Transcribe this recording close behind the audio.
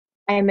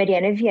I'm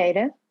Mariana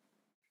Vieira.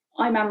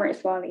 I'm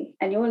Amrit Swali,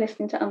 and you're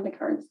listening to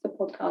Undercurrents, the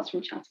podcast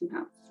from Chatham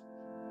House.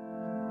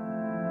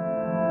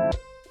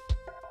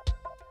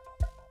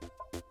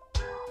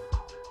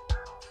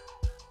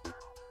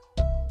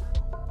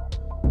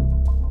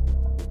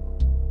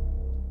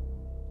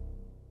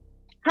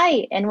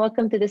 Hi, and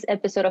welcome to this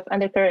episode of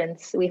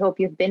Undercurrents. We hope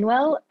you've been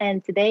well,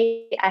 and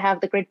today I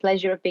have the great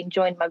pleasure of being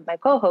joined by my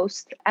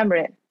co-host,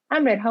 Amrit.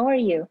 Amrit, how are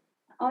you?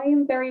 I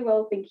am very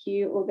well, thank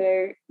you,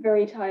 although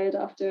very tired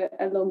after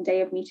a long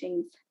day of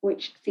meetings,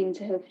 which seem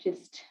to have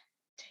just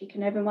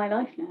taken over my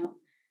life now.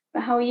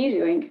 But how are you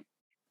doing?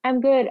 I'm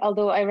good,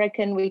 although I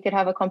reckon we could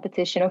have a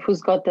competition of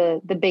who's got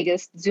the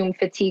biggest Zoom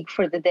fatigue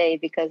for the day,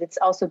 because it's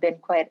also been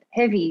quite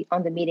heavy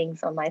on the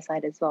meetings on my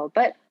side as well.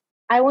 But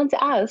I want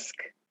to ask,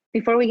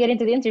 before we get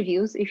into the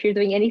interviews, if you're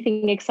doing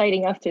anything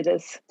exciting after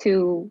this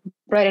to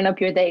brighten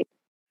up your day.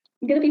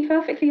 I'm going to be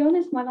perfectly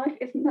honest, my life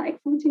isn't that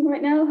exciting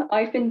right now.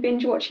 I've been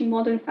binge watching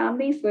Modern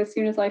Family, so as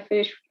soon as I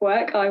finish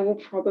work, I will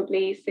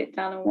probably sit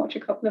down and watch a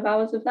couple of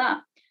hours of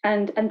that.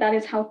 And that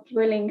is how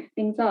thrilling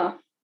things are.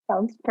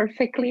 Sounds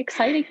perfectly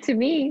exciting to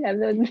me.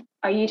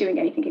 Are you doing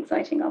anything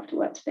exciting after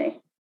work today?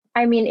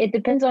 I mean, it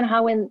depends on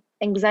how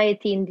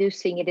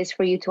anxiety-inducing it is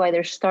for you to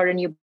either start a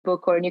new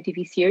book or a new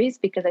TV series,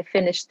 because I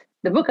finished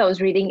the book I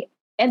was reading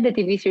and the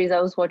TV series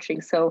I was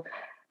watching. So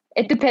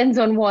it depends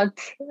on what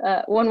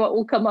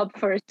will come up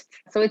first.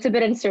 So it's a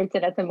bit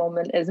uncertain at the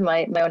moment, is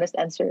my honest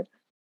answer.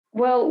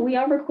 Well, we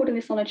are recording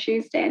this on a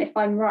Tuesday, and if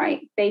I'm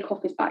right, Bake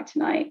Off is back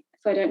tonight.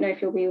 So I don't know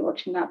if you'll be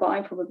watching that, but I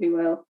probably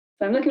will.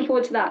 So I'm looking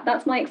forward to that.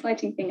 That's my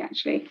exciting thing,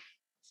 actually.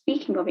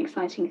 Speaking of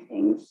exciting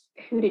things,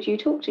 who did you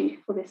talk to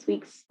for this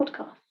week's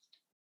podcast?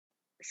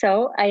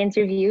 So I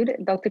interviewed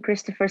Dr.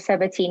 Christopher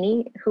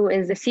Sabatini, who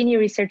is a senior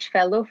research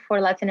fellow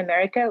for Latin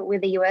America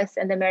with the US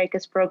and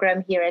Americas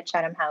program here at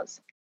Chatham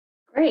House.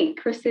 Great.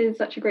 Chris is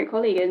such a great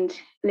colleague, and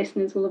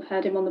listeners will have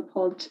heard him on the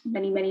pod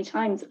many, many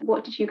times.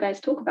 What did you guys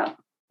talk about?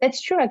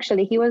 That's true,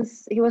 actually. He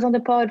was on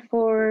the pod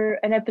for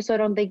an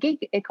episode on the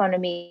gig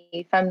economy,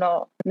 if I'm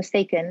not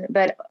mistaken.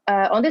 But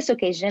on this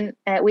occasion,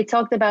 we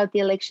talked about the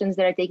elections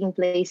that are taking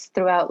place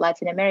throughout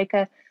Latin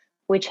America,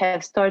 which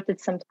have started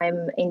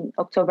sometime in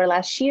October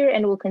last year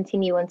and will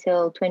continue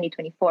until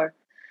 2024.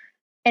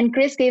 And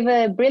Chris gave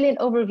a brilliant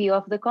overview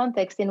of the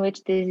context in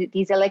which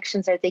these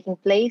elections are taking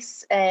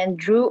place and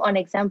drew on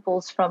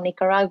examples from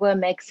Nicaragua,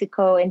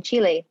 Mexico, and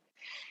Chile.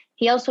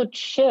 He also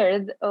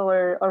shared,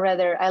 or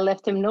rather, I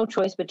left him no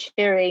choice but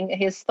sharing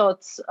his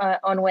thoughts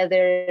on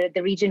whether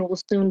the region will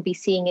soon be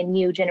seeing a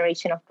new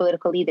generation of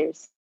political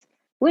leaders,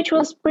 which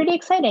was pretty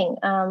exciting.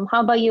 How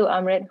about you,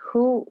 Amrit?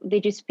 Who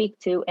did you speak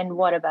to and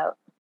what about?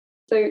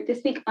 So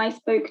this week I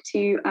spoke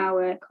to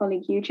our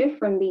colleague Yuja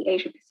from the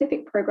Asia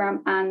Pacific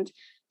program and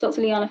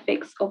Dr. Liana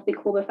Fix of the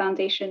Korba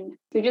Foundation.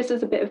 So just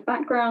as a bit of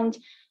background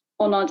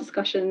on our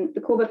discussion,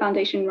 the Korba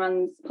Foundation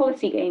runs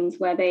policy games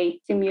where they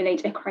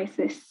simulate a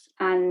crisis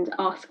and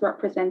ask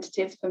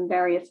representatives from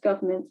various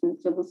governments and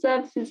civil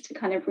services to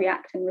kind of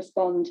react and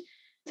respond.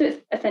 So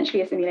it's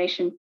essentially a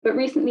simulation. But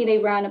recently they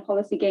ran a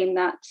policy game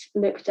that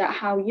looked at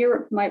how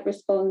Europe might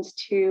respond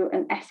to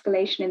an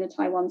escalation in the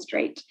Taiwan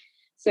Strait.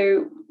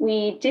 So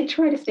we did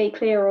try to stay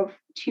clear of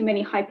too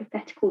many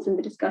hypotheticals in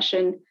the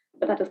discussion,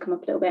 but that does come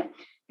up a little bit.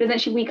 But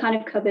essentially, we kind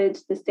of covered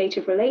the state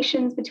of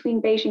relations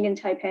between Beijing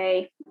and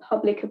Taipei,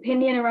 public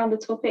opinion around the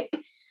topic,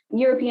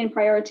 European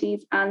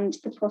priorities, and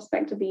the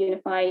prospect of the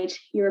unified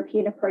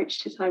European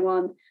approach to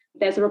Taiwan.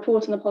 There's a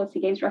report on the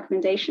Policy Games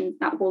recommendations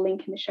that we'll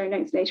link in the show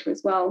notes later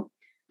as well.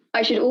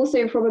 I should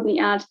also probably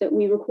add that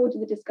we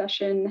recorded the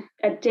discussion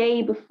a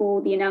day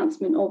before the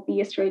announcement of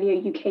the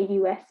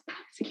Australia-UK-US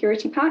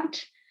Security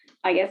Pact.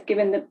 I guess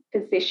given the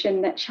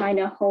position that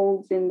China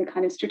holds in the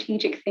kind of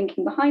strategic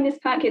thinking behind this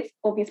pact, it's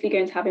obviously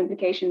going to have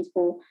implications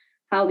for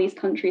how these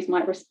countries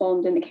might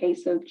respond in the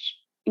case of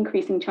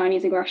increasing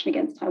Chinese aggression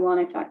against Taiwan,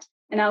 in fact.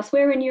 And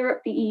elsewhere in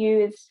Europe, the EU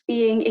is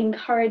being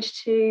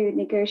encouraged to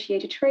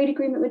negotiate a trade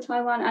agreement with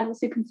Taiwan and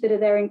also consider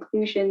their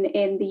inclusion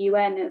in the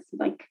UN as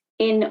like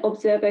in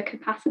observer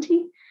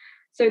capacity.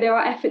 So there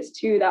are efforts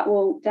too that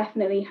will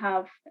definitely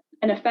have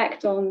an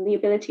effect on the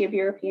ability of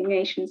European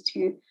nations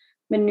to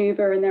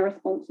maneuver in their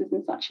responses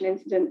in such an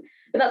incident.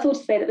 But that's all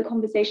to say that the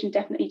conversation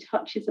definitely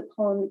touches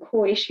upon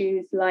core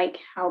issues like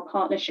how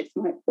partnerships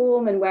might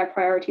form and where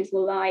priorities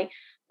will lie,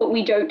 but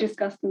we don't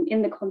discuss them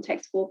in the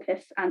context of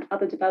AUKUS and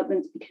other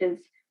developments because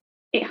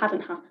it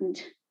hadn't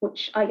happened,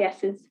 which I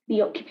guess is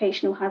the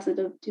occupational hazard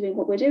of doing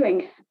what we're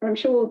doing. But I'm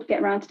sure we'll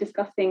get around to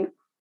discussing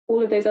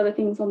all of those other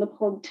things on the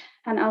pod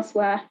and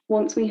elsewhere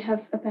once we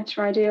have a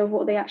better idea of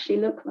what they actually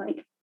look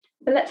like.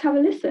 But let's have a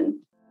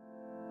listen.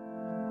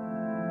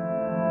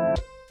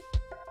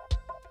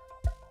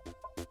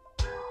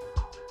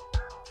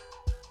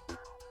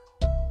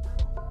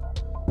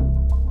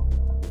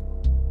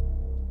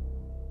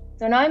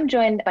 So now I'm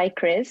joined by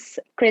Chris.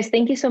 Chris,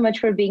 thank you so much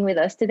for being with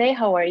us today.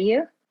 How are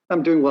you?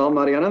 I'm doing well,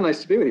 Mariana.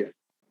 Nice to be with you.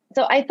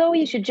 So I thought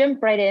we should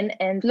jump right in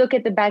and look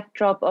at the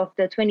backdrop of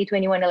the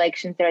 2021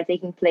 elections that are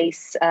taking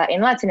place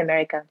in Latin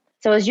America.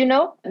 So, as you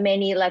know,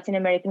 many Latin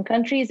American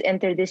countries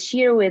entered this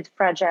year with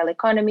fragile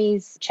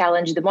economies,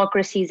 challenged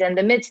democracies, and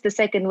amidst the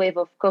second wave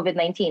of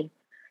COVID-19.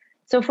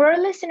 So, for our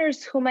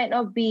listeners who might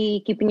not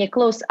be keeping a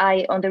close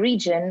eye on the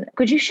region,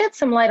 could you shed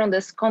some light on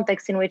this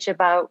context in which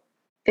about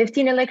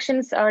 15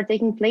 elections are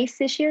taking place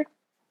this year?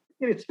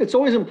 It's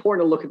always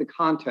important to look at the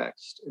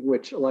context in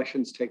which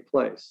elections take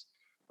place,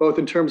 both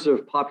in terms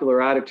of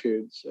popular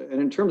attitudes and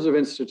in terms of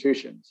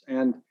institutions.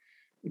 And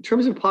in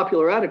terms of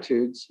popular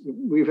attitudes,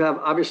 we have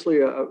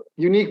obviously a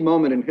unique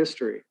moment in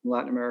history, in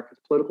Latin America's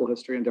political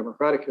history and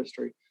democratic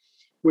history,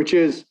 which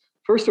is,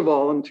 first of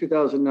all, in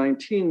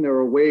 2019, there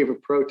were a wave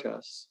of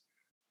protests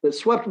that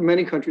swept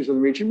many countries in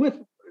the region with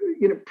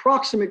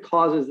proximate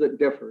causes that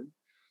differed.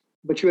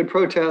 But you had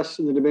protests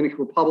in the Dominican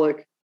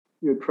Republic,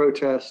 you had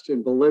protests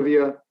in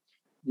Bolivia,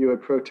 you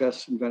had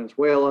protests in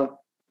Venezuela,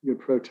 you had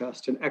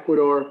protests in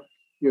Ecuador,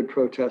 you had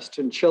protests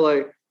in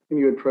Chile, and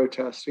you had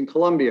protests in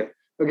Colombia.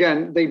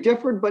 Again, they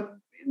differed, but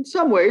in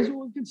some ways,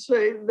 we could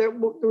say that they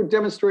were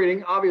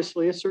demonstrating,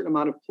 obviously, a certain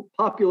amount of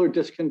popular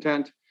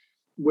discontent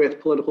with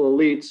political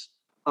elites,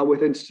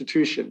 with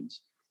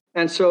institutions.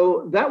 And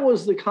so that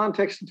was the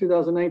context in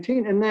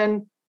 2019. And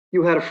then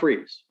you had a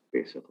freeze,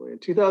 basically. In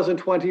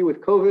 2020,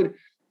 with COVID,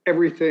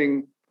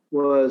 everything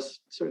was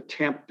sort of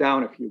tamped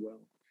down, if you will.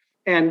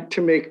 And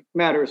to make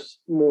matters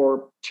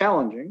more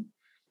challenging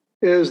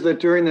is that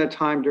during that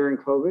time, during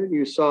COVID,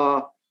 you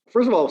saw,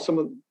 first of all, some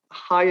of the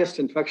highest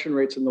infection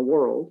rates in the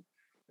world,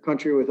 a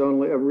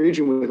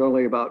region with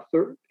only about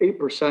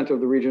 8% of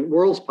the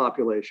world's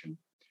population,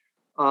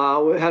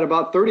 had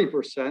about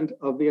 30%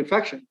 of the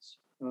infections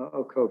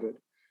of COVID.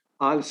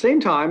 At the same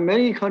time,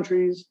 many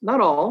countries,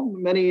 not all,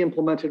 many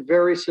implemented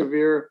very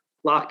severe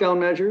lockdown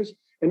measures,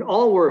 and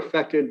all were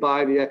affected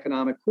by the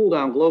economic cool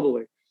down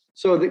globally.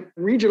 So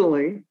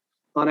regionally,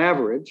 on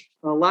average,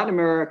 Latin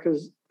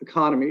America's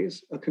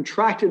economies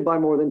contracted by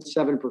more than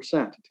 7%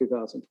 in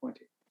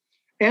 2020.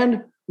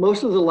 And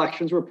most of the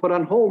elections were put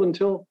on hold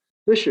until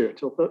this year,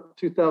 till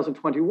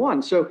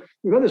 2021. So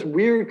we've got this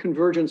weird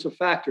convergence of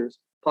factors: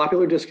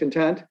 popular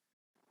discontent,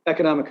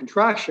 economic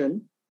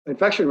contraction,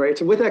 infection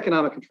rates, and with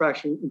economic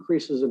contraction,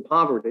 increases in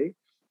poverty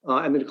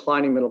and the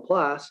declining middle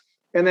class.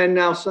 And then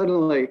now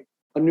suddenly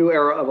a new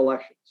era of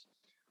elections.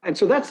 And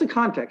so that's the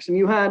context. And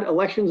you had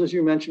elections, as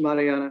you mentioned,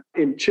 Mariana,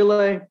 in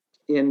Chile,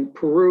 in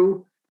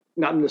Peru,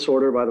 not in this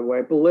order, by the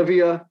way,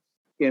 Bolivia,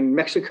 in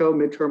Mexico,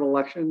 midterm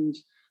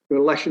elections, there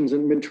were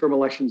midterm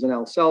elections in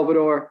El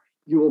Salvador.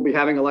 You will be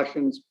having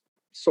elections,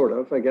 sort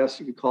of, I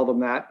guess you could call them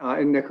that,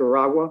 in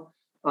Nicaragua.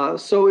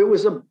 So it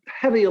was a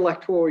heavy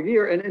electoral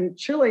year. And in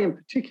Chile in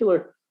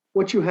particular,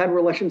 what you had were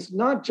elections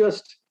not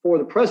just for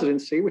the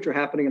presidency, which are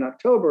happening in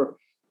October,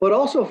 but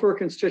also for a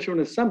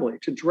constituent assembly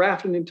to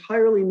draft an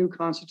entirely new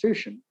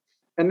constitution.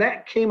 And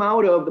that came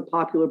out of the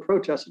popular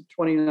protests of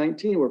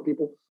 2019, where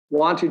people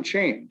wanted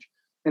change.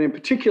 And in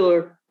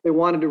particular, they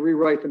wanted to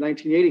rewrite the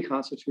 1980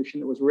 constitution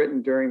that was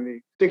written during the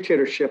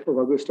dictatorship of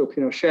Augusto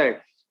Pinochet.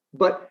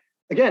 But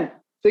again,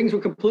 things were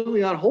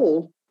completely on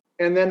hold.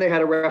 And then they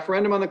had a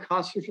referendum on the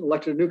constitution,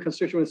 elected a new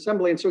constituent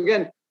assembly. And so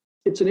again,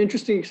 it's an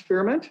interesting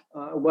experiment,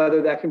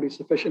 whether that can be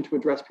sufficient to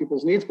address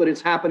people's needs, but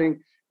it's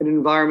happening in an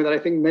environment that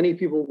I think many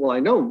people, well, I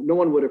know no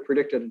one would have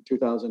predicted in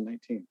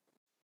 2019.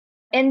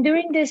 And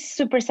during this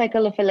super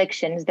cycle of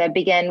elections that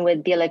began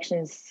with the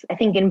elections, I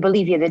think in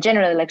Bolivia, the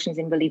general elections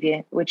in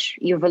Bolivia, which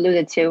you've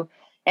alluded to,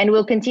 and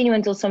will continue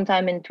until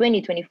sometime in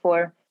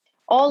 2024,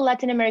 all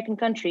Latin American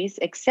countries,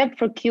 except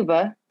for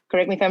Cuba,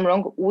 correct me if I'm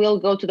wrong, will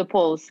go to the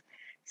polls.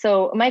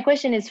 So my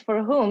question is,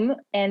 for whom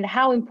and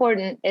how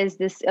important is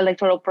this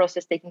electoral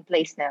process taking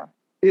place now?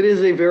 It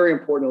is a very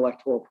important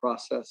electoral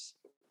process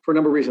for a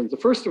number of reasons. The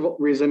first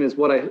reason is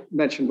what I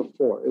mentioned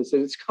before, is that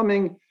it's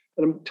coming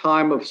at a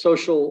time of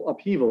social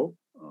upheaval,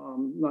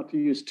 not to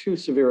use too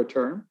severe a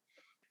term.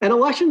 And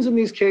elections in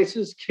these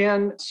cases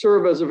can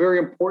serve as a very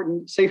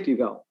important safety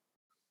valve,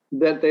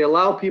 that they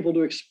allow people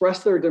to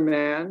express their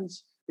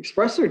demands,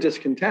 express their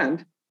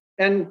discontent,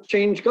 and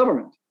change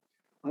government.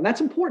 And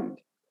that's important.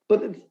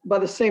 But by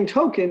the same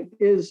token,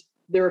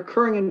 they're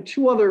occurring in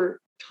two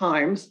other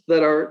times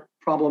that are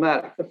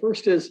problematic. The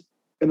first is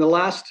in the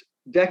last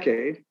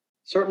decade,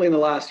 certainly in the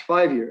last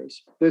 5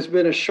 years, there's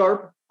been a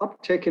sharp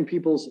uptick in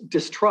people's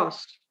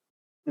distrust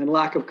and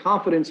lack of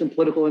confidence in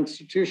political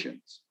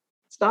institutions.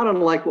 It's not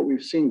unlike what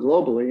we've seen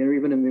globally, or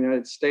even in the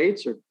United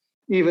States, or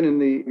even in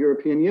the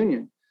European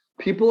Union.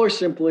 People are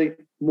simply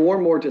more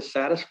and more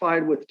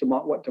dissatisfied with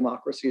what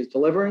democracy is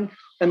delivering,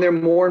 and they're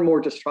more and more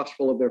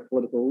distrustful of their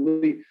political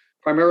elite,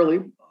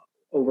 primarily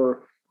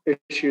over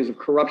issues of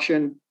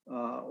corruption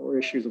or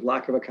issues of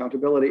lack of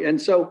accountability.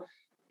 And so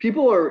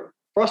people are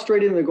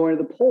frustrated and they're going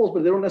to the polls,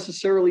 but they don't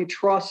necessarily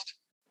trust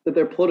that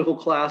their political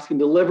class can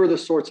deliver the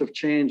sorts of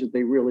change that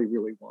they really,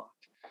 really want.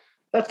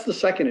 That's the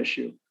second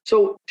issue.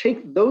 So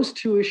take those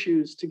two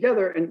issues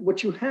together, and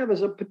what you have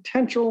is a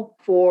potential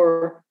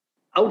for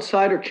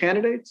outsider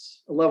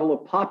candidates, a level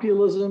of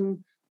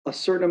populism, a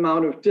certain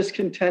amount of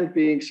discontent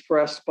being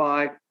expressed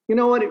by, you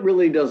know what, it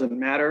really doesn't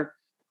matter.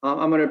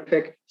 I'm going to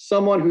pick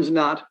someone who's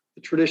not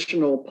the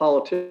traditional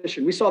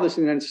politician. We saw this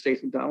in the United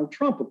States with Donald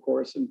Trump, of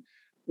course, in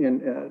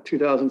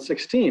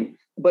 2016.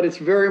 But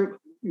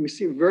we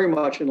see it very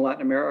much in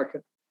Latin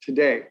America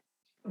today.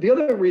 The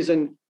other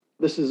reason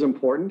this is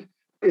important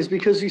is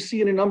because you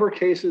see in a number of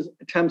cases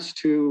attempts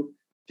to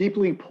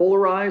deeply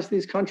polarize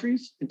these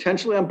countries,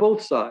 intentionally on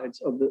both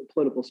sides of the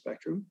political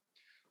spectrum.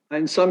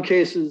 In some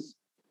cases,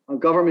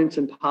 governments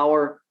in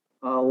power,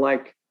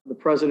 like the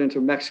president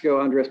of Mexico,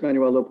 Andrés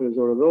Manuel López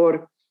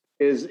Obrador,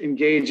 is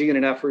engaging in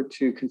an effort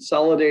to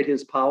consolidate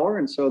his power.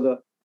 And so the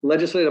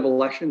legislative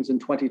elections in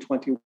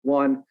 2021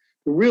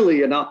 were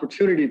really an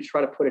opportunity to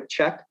try to put a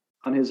check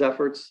on his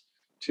efforts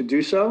to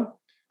do so.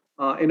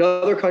 In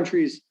other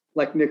countries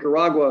like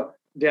Nicaragua,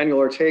 Daniel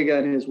Ortega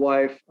and his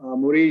wife,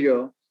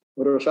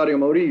 Rosario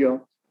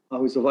Murillo,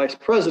 who's the vice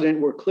president,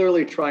 were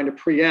clearly trying to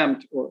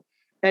preempt or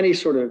any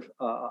sort of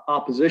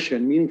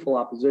opposition, meaningful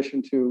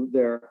opposition to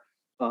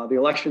the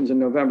elections in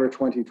November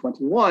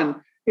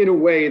 2021 in a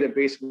way that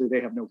basically they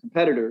have no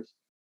competitors.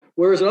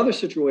 Whereas in other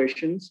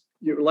situations,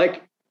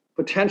 like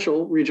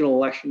potential regional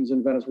elections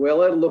in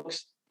Venezuela, it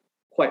looks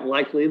quite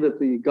likely that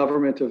the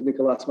government of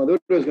Nicolás Maduro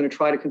is going to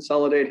try to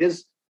consolidate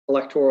his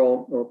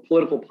electoral or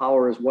political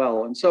power as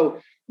well. And so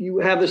you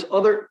have this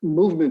other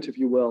movement, if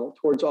you will,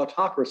 towards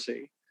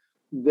autocracy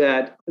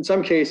that in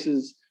some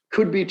cases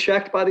could be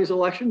checked by these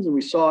elections. And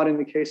we saw it in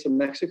the case of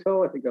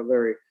Mexico, I think a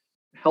very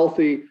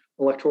healthy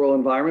electoral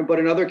environment. But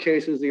in other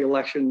cases, the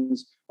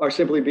elections are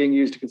simply being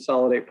used to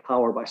consolidate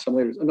power by some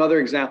leaders. Another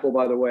example,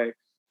 by the way,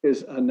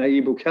 is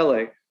Nayib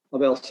Bukele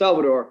of El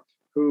Salvador,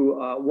 who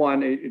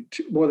won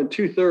more than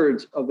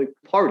two-thirds of the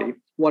party,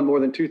 won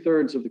more than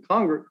two-thirds of the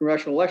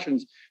congressional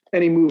elections,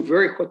 and he moved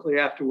very quickly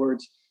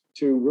afterwards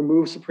to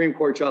remove Supreme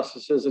Court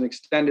justices and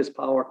extend his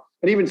power,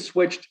 and even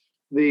switched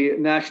the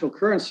national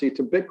currency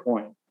to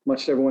Bitcoin,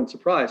 much to everyone's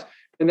surprise.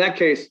 In that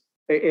case,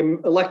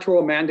 an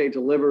electoral mandate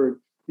delivered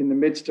in the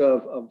midst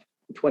of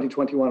the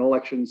 2021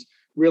 elections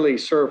really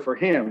served for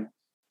him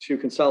to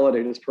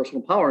consolidate his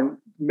personal power, and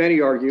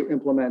many argue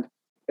implement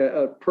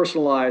a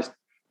personalized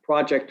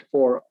project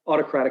for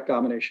autocratic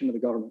domination of the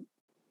government.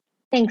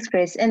 Thanks,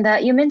 Chris. And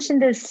you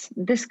mentioned this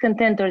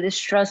discontent or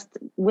distrust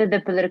with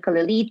the political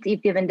elite.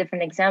 You've given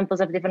different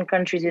examples of different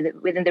countries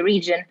within the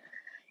region.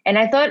 And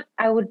I thought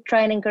I would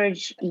try and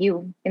encourage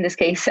you, in this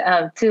case,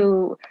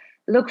 to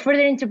look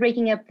further into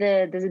breaking up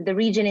the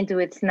region into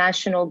its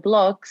national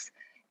blocks.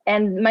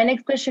 And my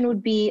next question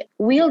would be,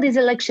 will these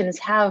elections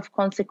have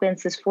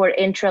consequences for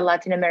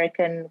intra-Latin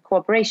American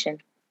cooperation?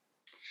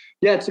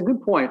 Yeah, it's a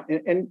good point.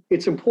 And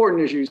it's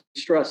important, as you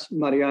stress,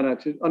 Mariana,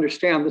 to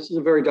understand this is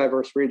a very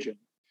diverse region.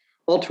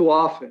 All too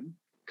often,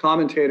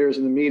 commentators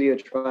in the media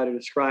try to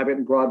describe it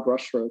in broad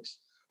brushstrokes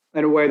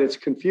in a way that's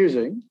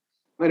confusing.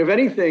 And if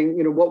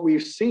anything, what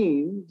we've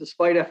seen,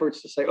 despite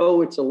efforts to say,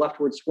 oh, it's a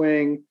leftward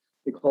swing,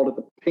 they called it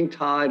the pink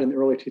tide in the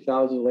early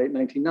 2000s, late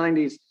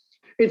 1990s.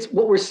 It's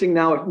what we're seeing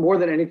now, more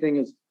than anything,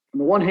 is on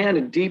the one hand,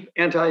 a deep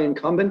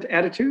anti-incumbent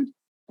attitude,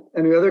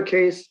 and in the other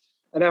case,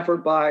 an effort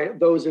by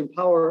those in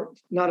power,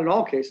 not in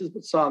all cases,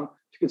 but some,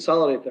 to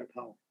consolidate their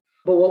power.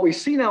 But what we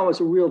see now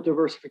is a real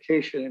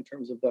diversification in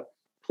terms of the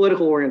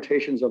political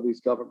orientations of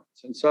these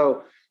governments. And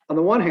so, on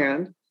the one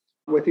hand,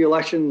 with the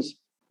elections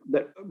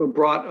that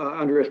brought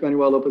Andrés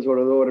Manuel López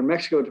Obrador in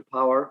Mexico to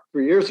power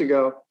 3 years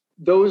ago,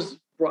 those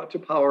brought to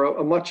power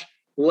a much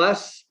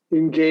less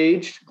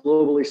engaged,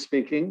 globally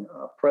speaking,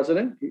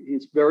 president.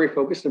 He's very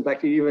focused. In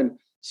fact, he even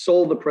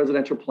sold the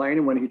presidential plane,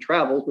 and when he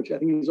travels, which I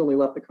think he's only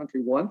left the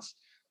country once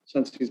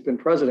since he's been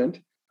president,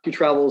 he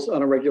travels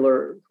on a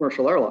regular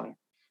commercial airline.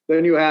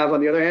 Then you have,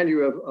 on the other hand, you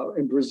have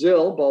in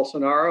Brazil,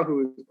 Bolsonaro, who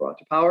was brought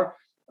to power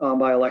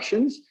by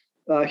elections.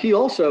 He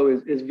also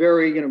is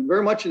very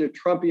much in a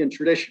Trumpian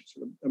tradition.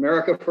 Sort of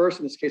America first,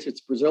 in this case,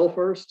 it's Brazil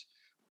first.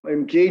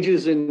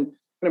 Engages in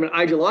kind of an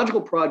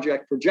ideological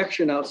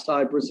projection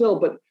outside Brazil,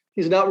 but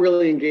he's not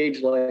really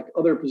engaged like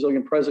other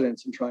Brazilian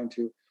presidents in trying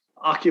to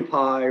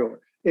occupy or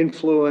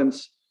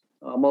influence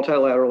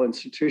multilateral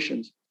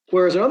institutions.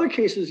 Whereas in other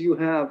cases, you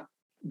have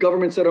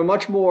governments that are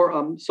much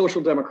more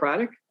social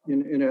democratic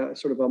in a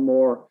sort of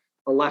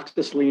a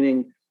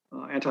leftist-leaning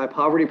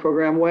anti-poverty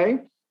program way,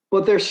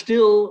 but they're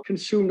still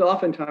consumed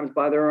oftentimes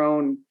by their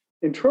own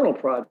internal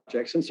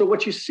projects. And so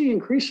what you see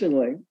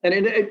increasingly, and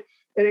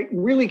it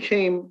really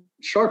came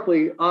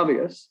sharply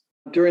obvious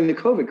during the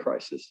COVID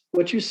crisis,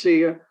 what you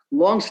see are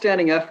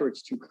longstanding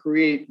efforts to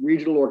create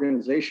regional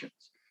organizations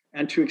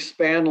and to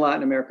expand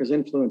Latin America's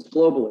influence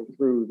globally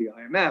through the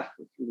IMF,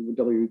 through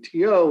the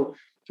WTO,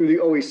 through the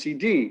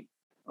OECD,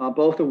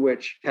 both of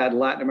which had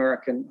Latin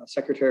American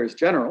secretaries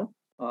general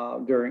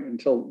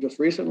until just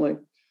recently.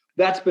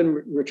 That's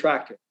been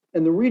retracted.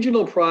 And the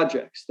regional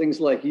projects, things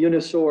like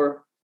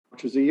UNISOR,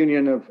 which is a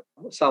union of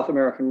South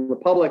American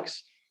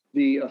republics,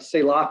 the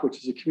CELAC,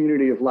 which is a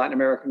community of Latin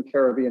American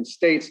Caribbean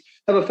states,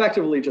 have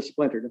effectively just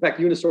splintered. In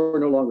fact, UNISOR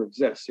no longer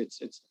exists.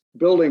 Its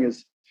building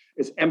is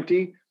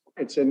empty.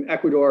 It's in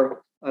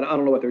Ecuador. I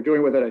don't know what they're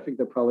doing with it. I think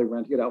they're probably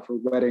renting it out for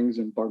weddings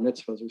and bar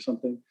mitzvahs or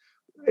something.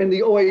 And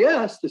the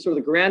OAS, the sort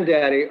of the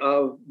granddaddy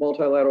of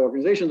multilateral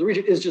organizations, the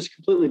region is just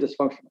completely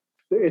dysfunctional.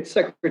 its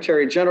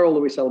Secretary General,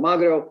 Luis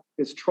Almagro,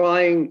 is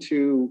trying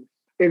to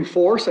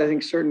enforce, I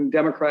think, certain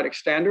democratic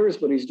standards,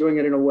 but he's doing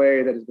it in a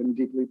way that has been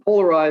deeply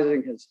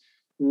polarizing, has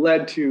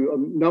led to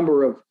a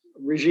number of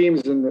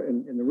regimes in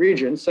the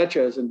region, such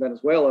as in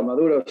Venezuela,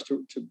 Maduro,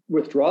 to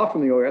withdraw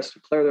from the OAS,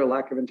 declare their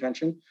lack of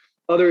intention.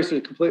 Others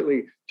to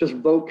completely just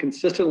vote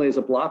consistently as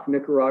a bloc.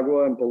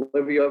 Nicaragua and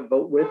Bolivia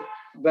vote with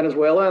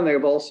Venezuela, and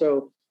they've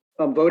also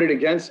voted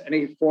against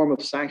any form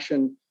of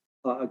sanction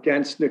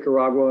against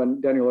Nicaragua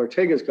and Daniel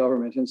Ortega's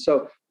government. And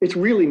so it's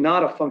really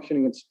not a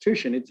functioning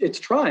institution. It's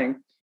trying,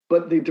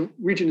 but the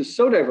region is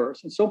so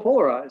diverse and so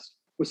polarized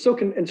with so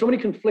many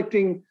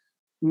conflicting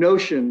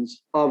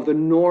notions of the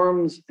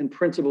norms and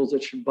principles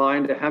that should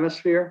bind a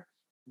hemisphere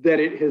that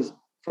it has,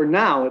 for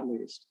now at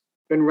least,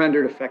 been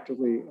rendered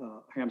effectively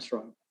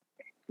hamstrung.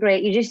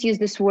 Great. You just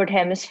used this word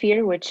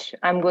hemisphere, which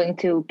I'm going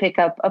to pick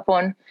up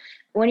upon.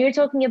 When you're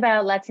talking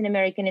about Latin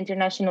American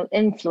international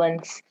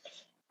influence,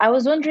 I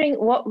was wondering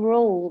what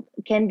role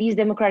can these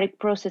democratic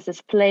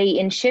processes play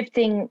in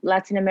shifting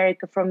Latin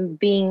America from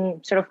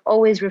being sort of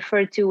always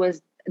referred to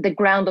as the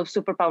ground of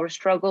superpower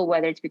struggle,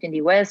 whether it's between the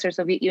US or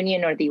Soviet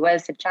Union or the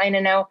US and China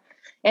now,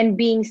 and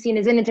being seen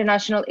as an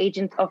international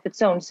agent of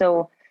its own.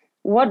 So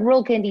what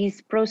role can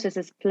these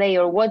processes play,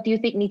 or what do you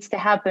think needs to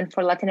happen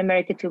for Latin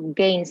America to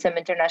gain some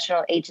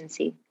international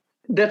agency?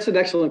 That's an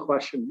excellent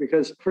question,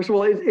 because first of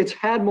all, it's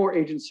had more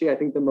agency, I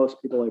think, than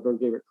most people ever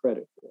gave it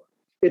credit for.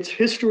 Its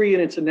history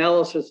and its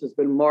analysis has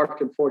been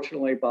marked,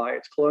 unfortunately, by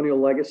its colonial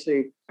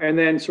legacy, and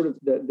then sort of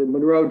the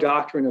Monroe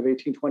Doctrine of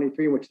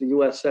 1823, in which the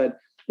US said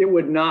it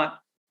would not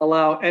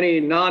allow any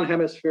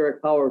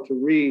non-hemispheric power to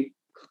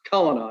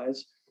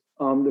re-colonize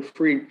the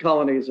free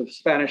colonies of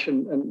Spanish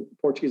and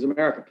Portuguese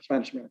America,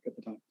 Spanish America at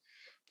the time.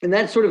 And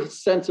that sort of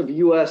sense of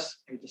US,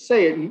 I hate to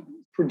say it,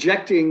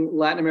 projecting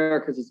Latin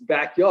America as its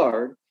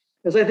backyard,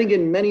 has, I think,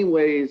 in many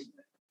ways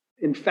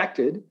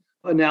infected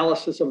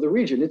analysis of the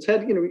region. It's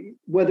had,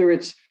 whether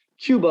it's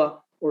Cuba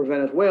or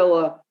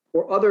Venezuela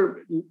or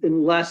other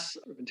in less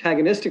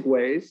antagonistic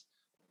ways,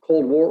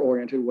 Cold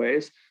War-oriented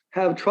ways,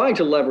 have tried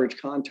to leverage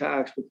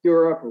contacts with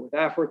Europe or with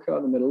Africa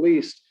and the Middle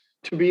East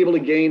to be able to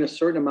gain a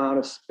certain amount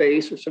of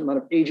space or a certain amount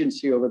of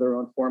agency over their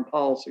own foreign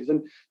policies.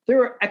 And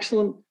there are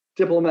excellent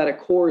diplomatic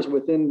corps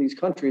within these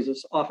countries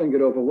that often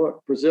get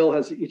overlooked. Brazil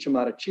has the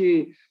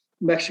Itamaraty.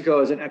 Mexico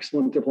has an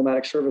excellent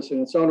diplomatic service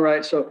in its own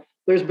right. So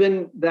there's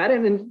been that.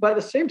 And then by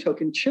the same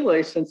token,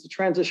 Chile, since the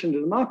transition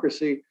to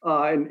democracy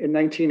in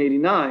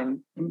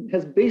 1989,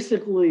 has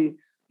basically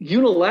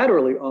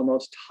unilaterally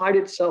almost tied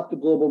itself to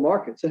global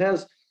markets. It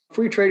has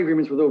free trade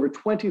agreements with over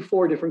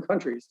 24 different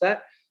countries.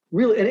 That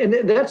really,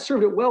 and that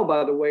served it well,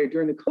 by the way,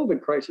 during the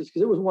COVID crisis,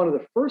 because it was one of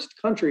the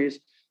first countries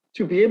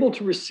to be able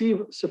to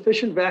receive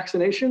sufficient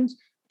vaccinations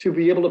to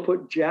be able to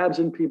put jabs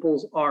in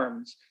people's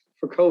arms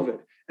for COVID.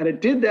 And it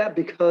did that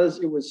because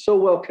it was so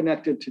well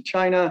connected to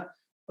China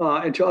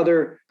and to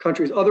other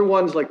countries. Other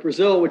ones like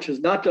Brazil, which has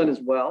not done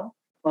as well,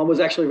 was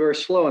actually very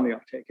slow in the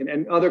uptake.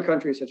 And other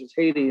countries such as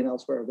Haiti and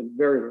elsewhere have been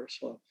very, very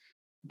slow.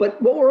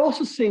 But what we're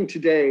also seeing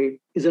today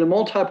is in a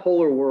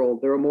multipolar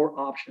world, there are more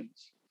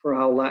options for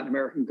how Latin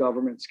American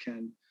governments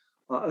can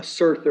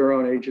assert their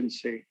own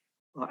agency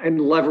and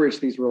leverage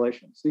these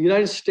relations. The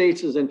United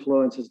States'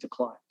 influence has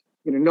declined.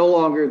 No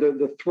longer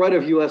the threat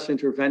of US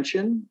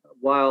intervention,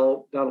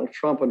 while Donald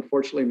Trump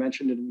unfortunately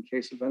mentioned it in the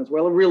case of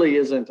Venezuela, really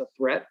isn't a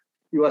threat.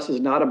 The US is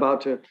not about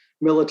to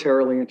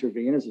militarily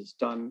intervene, as it's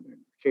done in the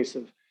case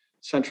of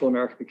Central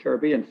America, the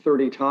Caribbean,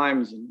 30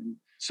 times. And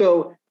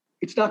so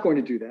it's not going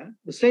to do that.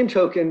 The same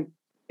token,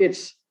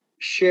 its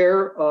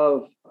share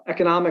of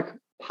economic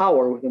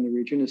power within the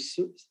region is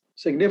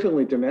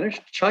significantly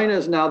diminished. China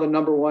is now the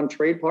number one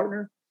trade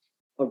partner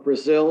of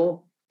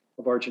Brazil,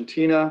 of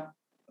Argentina,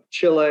 of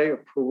Chile,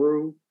 of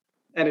Peru,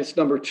 and it's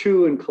number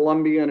two in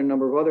Colombia and a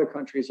number of other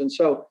countries. And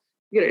so,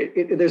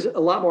 there's a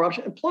lot more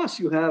options. And plus,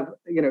 you have,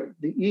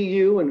 the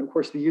EU, and of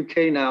course the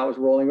UK now is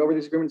rolling over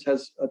these agreements,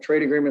 has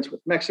trade agreements with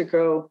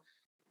Mexico,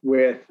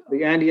 with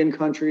the Andean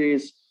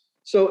countries,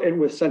 and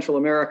with Central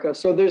America.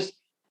 So there's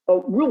a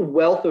real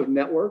wealth of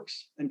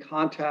networks and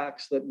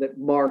contacts that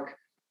mark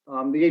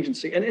the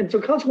agency. And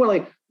so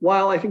consequently,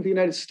 while I think the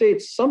United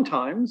States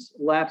sometimes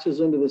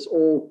lapses into this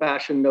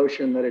old-fashioned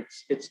notion that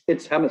it's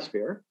its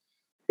hemisphere,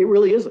 it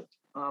really isn't.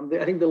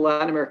 I think the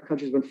Latin American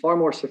countries have been far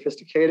more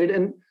sophisticated.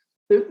 And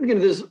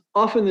there's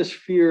often this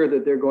fear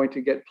that they're going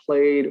to get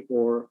played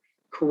or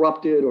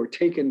corrupted or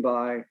taken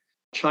by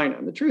China.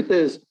 And the truth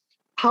is,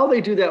 how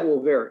they do that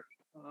will vary.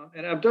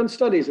 And I've done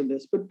studies in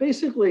this, but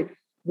basically,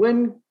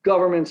 when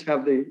governments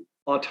have the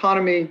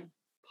autonomy,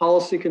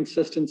 policy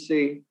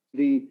consistency,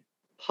 the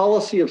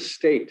policy of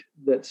state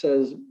that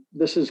says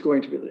this is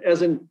going to be,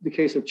 as in the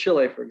case of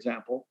Chile, for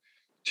example,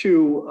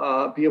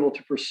 to be able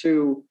to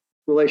pursue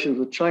relations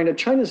with China,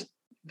 China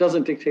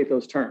doesn't dictate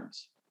those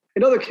terms.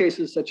 In other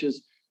cases, such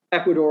as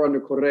Ecuador under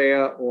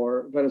Correa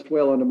or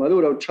Venezuela under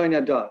Maduro,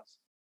 China does.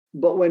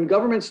 But when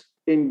governments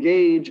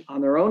engage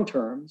on their own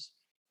terms,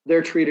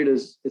 they're treated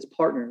as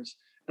partners.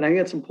 And I think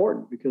that's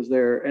important because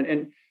they're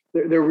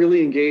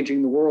really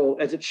engaging the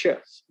world as it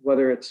shifts,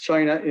 whether it's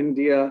China,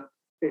 India,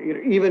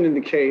 even in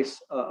the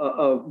case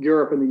of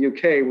Europe and the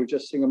UK, we're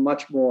just seeing a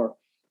much more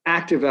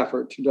active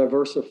effort to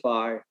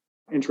diversify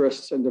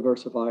interests and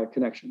diversify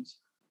connections.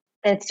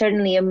 It's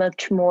certainly a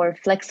much more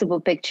flexible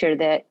picture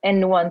and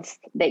nuance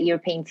that you're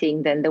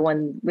painting than the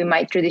one we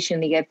might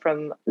traditionally get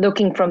from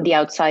looking from the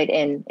outside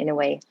in a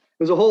way.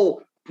 There's a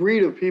whole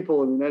breed of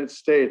people in the United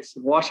States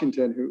and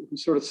Washington who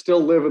sort of still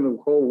live in the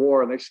Cold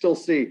War, and they still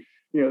see,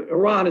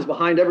 Iran is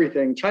behind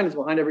everything, China's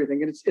behind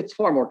everything, and it's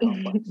far more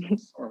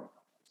complex.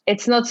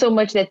 It's not so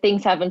much that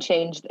things haven't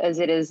changed as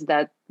it is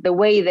that the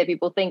way that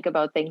people think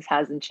about things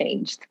hasn't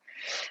changed.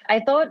 I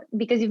thought,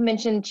 because you've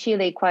mentioned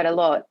Chile quite a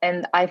lot,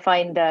 and I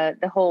find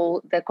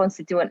the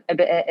Constituent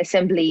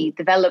Assembly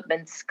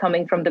developments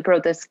coming from the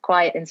protests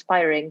quite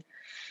inspiring.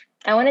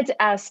 I wanted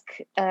to ask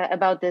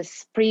about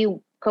this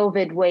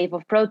pre-COVID wave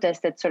of protests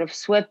that sort of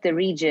swept the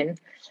region.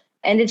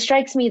 And it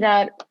strikes me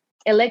that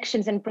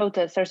elections and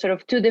protests are sort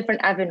of two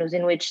different avenues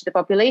in which the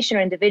population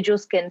or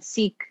individuals can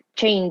seek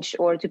change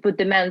or to put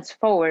demands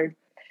forward.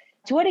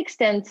 To what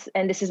extent,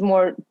 and this is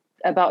more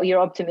about your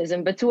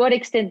optimism, but to what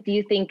extent do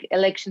you think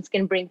elections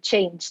can bring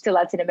change to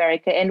Latin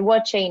America, and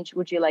what change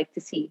would you like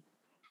to see?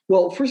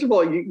 Well, first of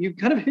all, you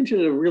kind of hinted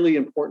at a really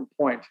important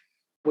point,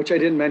 which I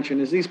didn't mention,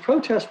 is these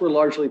protests were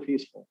largely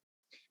peaceful.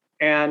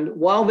 And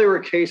while there were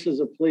cases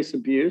of police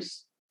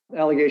abuse,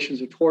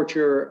 allegations of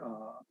torture,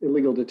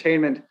 illegal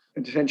detainment,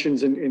 and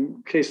detentions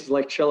in cases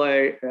like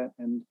Chile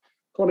and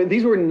Colombia,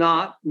 these were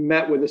not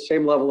met with the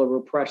same level of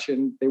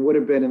repression they would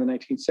have been in the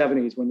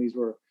 1970s when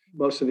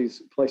most of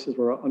these places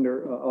were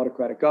under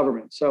autocratic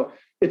government. So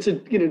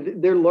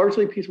they're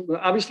largely peaceful.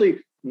 Obviously,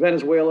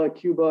 Venezuela,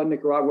 Cuba,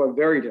 Nicaragua are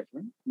very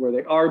different, where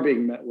they are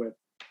being met with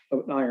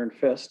an iron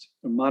fist,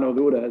 a mano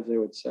dura, as they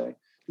would say.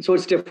 So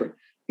it's different.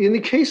 In the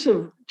case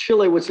of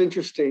Chile, what's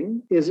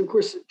interesting is, of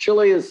course,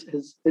 Chile has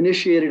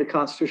initiated a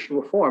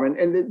constitutional reform.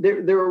 And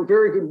there are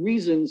very good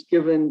reasons,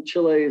 given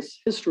Chile's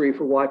history,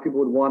 for why people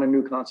would want a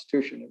new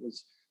constitution. It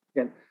was,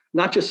 again,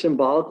 not just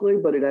symbolically,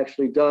 but it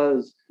actually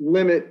does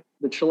limit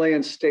the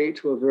Chilean state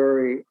to a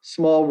very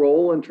small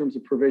role in terms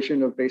of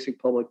provision of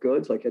basic public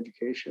goods like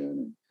education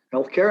and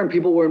healthcare. And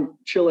people were in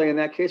Chile in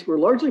that case were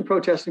largely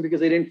protesting because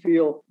they didn't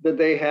feel that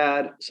they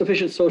had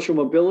sufficient social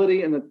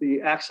mobility and that the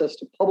access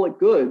to public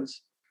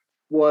goods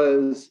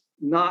was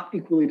not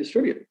equally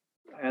distributed.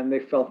 And they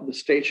felt that the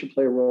state should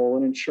play a role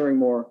in ensuring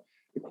more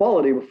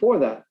equality before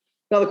that.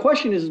 Now, the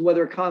question is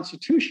whether a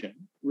constitution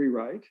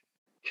rewrite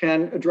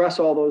can address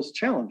all those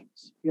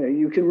challenges.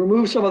 You can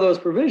remove some of those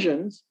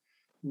provisions,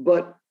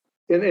 but,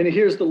 and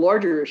here's the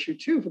larger issue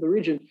too for the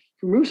region,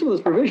 remove some of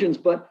those provisions,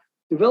 but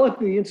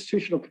developing the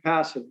institutional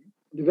capacity,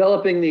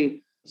 developing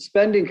the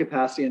spending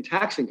capacity and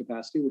taxing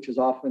capacity, which is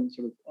often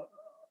sort of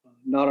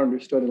not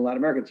understood in Latin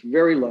America. It's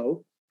very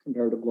low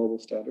compared to global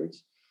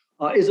standards,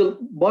 is a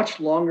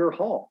much longer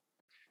haul.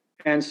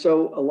 And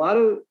so a lot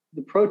of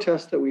the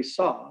protests that we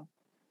saw,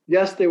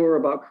 yes, they were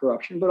about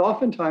corruption, but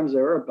oftentimes they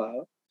were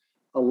about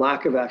a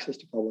lack of access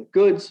to public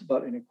goods,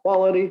 about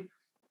inequality.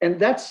 And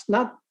that's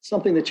not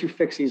something that you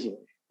fix easily.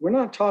 We're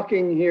not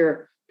talking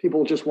here,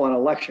 people just want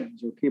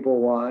elections, or people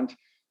want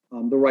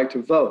the right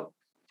to vote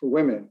for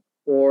women,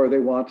 or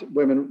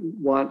women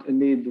want and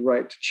need the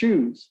right to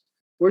choose.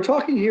 We're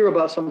talking here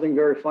about something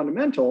very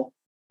fundamental,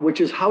 which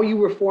is how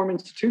you reform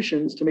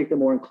institutions to make them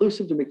more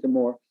inclusive, to make them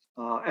more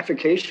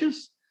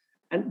efficacious.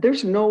 And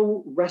there's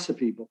no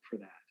recipe book for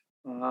that.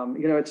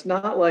 It's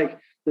not like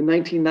the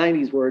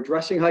 1990s where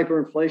addressing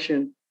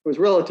hyperinflation was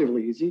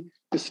relatively easy.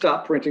 To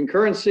stop printing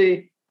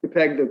currency, to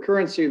peg the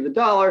currency of the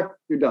dollar,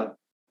 you're done.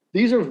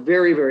 These are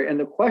very, very, and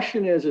the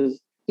question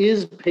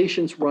is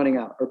patience running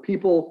out? Are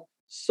people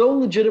so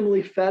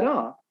legitimately fed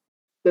up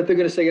that they're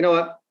going to say, you know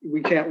what,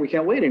 we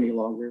can't wait any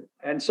longer?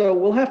 And so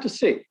we'll have to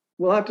see.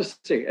 We'll have to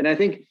see. And I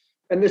think,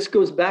 and this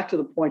goes back to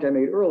the point I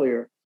made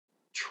earlier,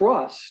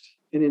 trust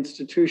in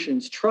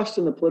institutions, trust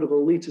in the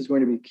political elites is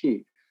going to be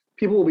key.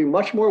 People will be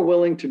much more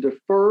willing to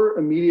defer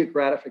immediate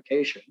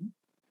gratification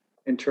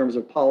in terms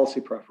of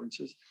policy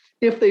preferences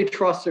if they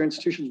trust their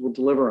institutions will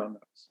deliver on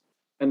those,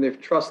 and they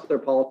trust their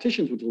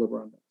politicians will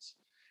deliver on those.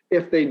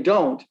 If they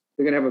don't,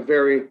 they're going to have a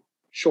very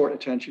short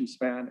attention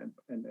span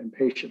and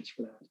patience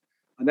for that.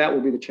 And that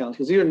will be the challenge,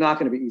 because these are not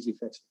going to be easy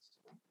fixes.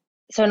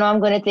 So now I'm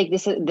going to take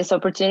this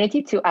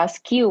opportunity to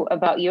ask you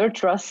about your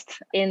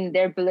trust in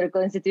their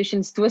political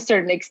institutions to a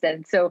certain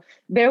extent. So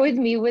bear with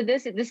me with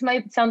this. This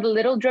might sound a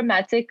little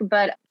dramatic,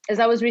 but as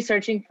I was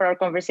researching for our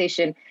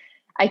conversation,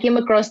 I came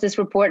across this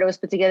report that was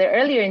put together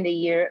earlier in the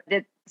year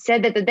that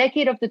said that the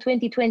decade of the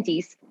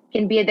 2020s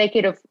can be a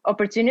decade of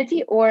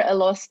opportunity or a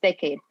lost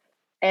decade.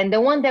 And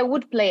the one that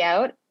would play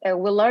out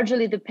will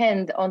largely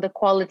depend on the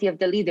quality of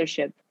the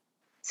leadership.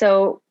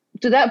 So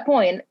to that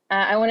point,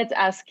 I wanted to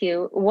ask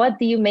you, what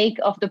do you make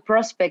of the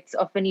prospects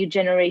of a new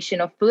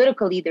generation of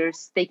political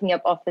leaders taking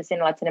up office in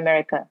Latin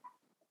America?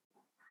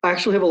 I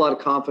actually have a lot of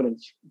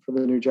confidence for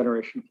the new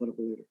generation of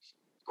political leaders.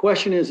 The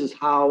question is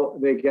how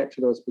they get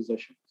to those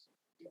positions.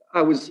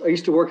 I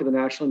used to work at the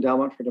National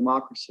Endowment for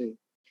Democracy.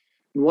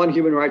 And one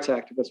human rights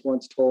activist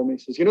once told me, he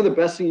says, the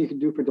best thing you can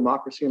do for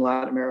democracy in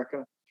Latin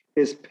America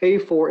is pay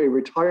for a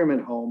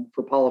retirement home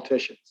for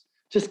politicians.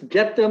 Just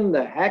get them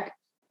the heck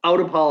out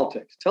of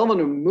politics. Tell them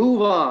to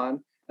move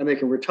on and they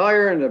can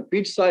retire in a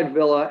beachside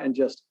villa and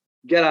just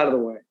get out of the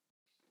way.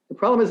 The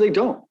problem is they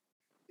don't.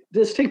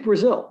 Just take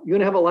Brazil. You're going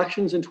to have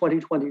elections in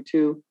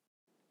 2022.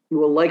 You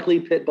will likely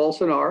pit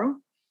Bolsonaro,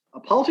 a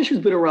politician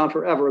who's been around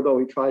forever, though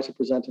he tries to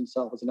present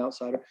himself as an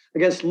outsider,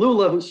 against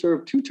Lula, who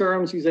served 2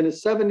 terms. He's in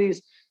his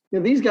 70s.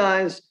 These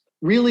guys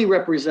really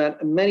represent,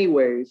 in many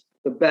ways,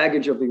 the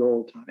baggage of the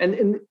old time.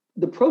 And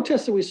the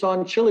protests that we saw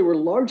in Chile were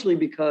largely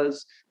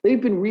because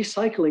they've been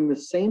recycling the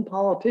same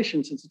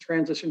politicians since the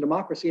transition to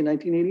democracy in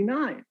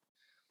 1989.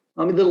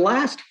 I mean, the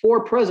last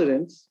 4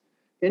 presidents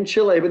in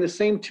Chile have been the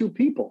same 2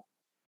 people,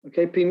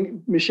 okay?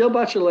 Michelle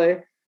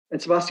Bachelet and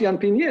Sebastián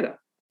Piñera.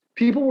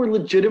 People were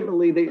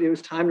legitimately, it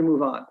was time to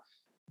move on.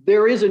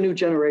 There is a new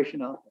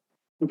generation out there.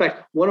 In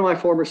fact, one of my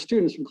former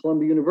students from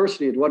Columbia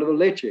University, Eduardo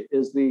Leite,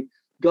 is the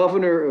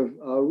governor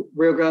of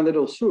Rio Grande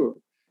do Sul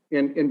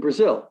in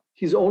Brazil.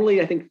 He's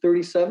only, I think,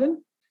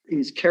 37.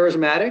 He's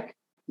charismatic.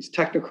 He's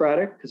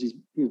technocratic because he's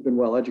been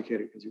well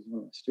educated because he's one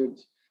of my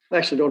students.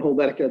 Actually, don't hold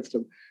that against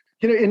him.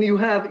 And you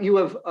have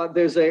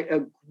there's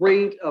a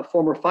great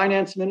former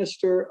finance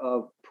minister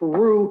of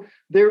Peru.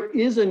 There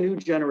is a new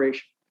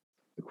generation.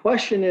 The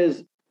question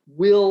is,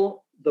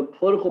 will the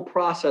political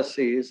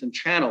processes and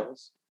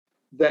channels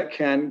that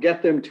can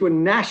get them to a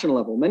national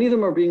level? Many of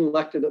them are being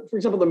elected. For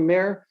example, the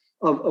mayor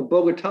of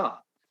Bogota,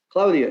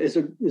 Claudia, is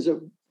a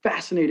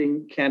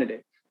fascinating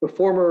candidate. The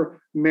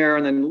former mayor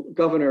and then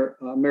governor,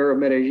 mayor of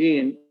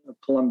Medellin of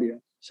Colombia,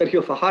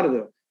 Sergio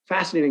Fajardo,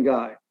 fascinating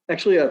guy,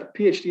 actually a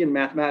PhD in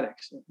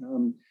mathematics.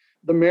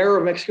 The mayor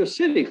of Mexico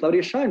City,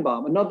 Claudia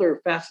Sheinbaum, another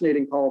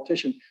fascinating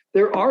politician.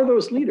 There are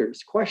those leaders.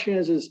 The question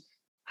is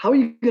how are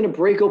you going to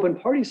break open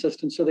party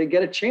systems so they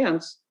get a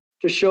chance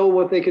to show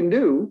what they can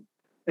do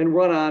and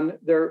run on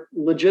their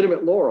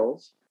legitimate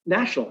laurels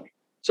nationally?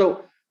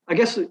 So I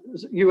guess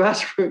you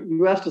asked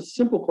a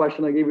simple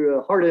question. I gave you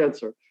a hard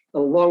answer, a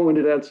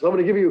long-winded answer. So I'm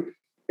going to give you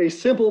a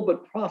simple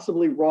but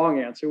possibly wrong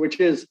answer, which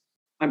is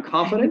I'm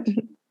confident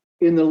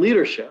in the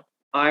leadership.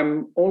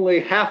 I'm only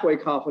halfway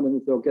confident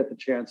that they'll get the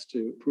chance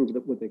to prove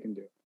that what they can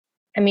do.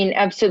 I mean,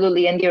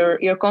 absolutely. And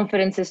your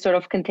confidence is sort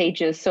of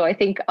contagious. So I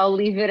think I'll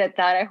leave it at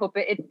that. I hope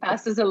it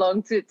passes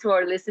along to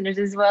our listeners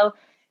as well.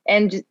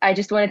 And I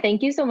just want to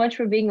thank you so much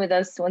for being with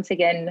us once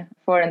again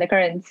for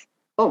Undercurrents.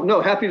 Oh,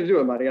 no, happy to do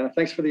it, Mariana.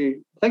 Thanks for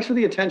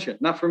the attention,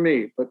 not for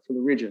me, but for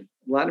the region.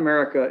 Latin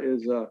America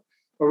is a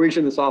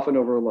region that's often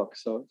overlooked.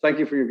 So thank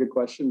you for your good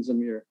questions and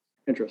your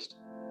interest.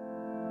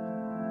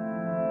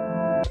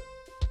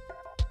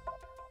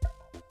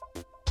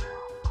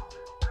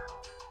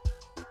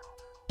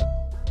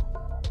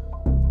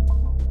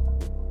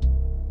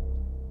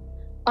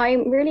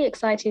 I'm really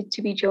excited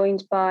to be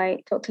joined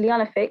by Dr.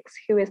 Liana Fix,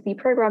 who is the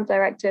Program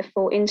Director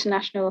for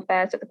International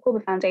Affairs at the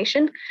Korba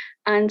Foundation,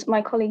 and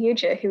my colleague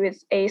Yuja, who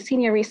is a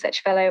Senior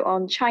Research Fellow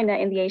on China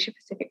in the Asia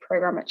Pacific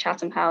Program at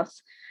Chatham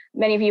House.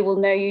 Many of you will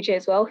know Yuja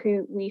as well,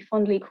 who we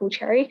fondly call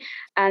Cherry,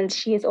 and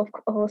she is, of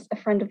course, a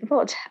friend of the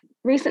pod.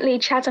 Recently,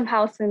 Chatham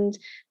House and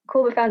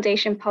Korba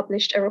Foundation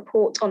published a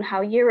report on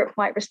how Europe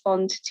might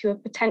respond to a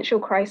potential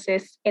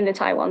crisis in the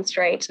Taiwan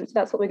Strait, and so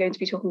that's what we're going to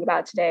be talking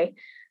about today.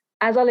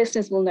 As our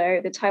listeners will know,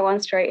 the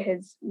Taiwan Strait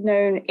has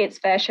known its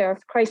fair share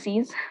of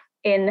crises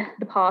in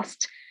the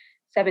past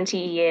 70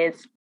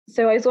 years.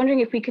 So I was wondering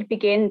if we could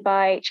begin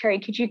by, Cherry,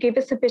 could you give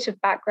us a bit of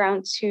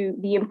background to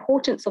the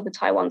importance of the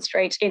Taiwan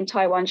Strait in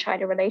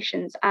Taiwan-China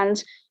relations,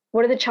 and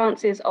what are the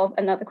chances of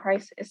another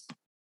crisis?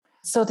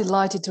 So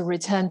delighted to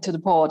return to the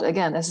pod.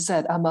 Again, as I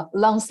said, I'm a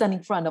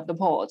long-standing friend of the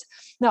pod.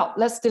 Now,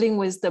 let's dealing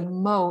with the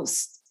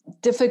most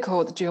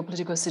difficult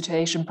geopolitical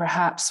situation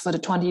perhaps for the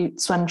 20th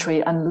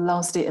century and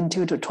lasted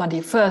into the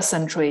 21st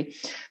century,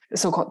 the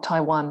so-called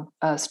Taiwan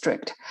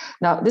Strait.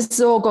 Now,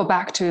 this all go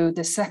back to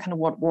the Second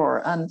World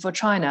War. And for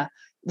China,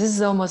 this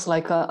is almost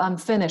like an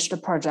unfinished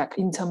project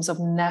in terms of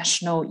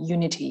national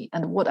unity.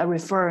 And what I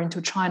refer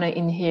to China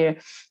in here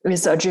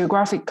is a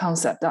geographic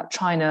concept that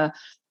China,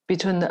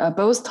 between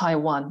both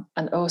Taiwan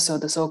and also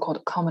the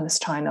so-called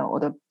Communist China or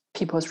the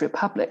People's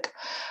Republic.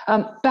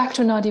 Back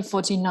to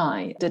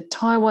 1949, the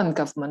Taiwan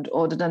government,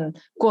 or the then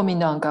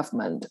Kuomintang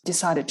government,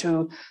 decided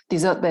to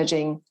desert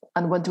Beijing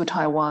and went to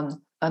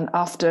Taiwan. And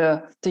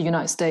after the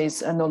United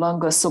States no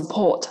longer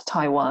support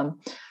Taiwan,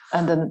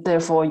 and then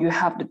therefore you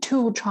have the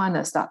two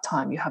Chinas that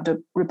time. You have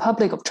the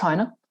Republic of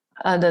China,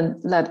 and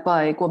then led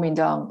by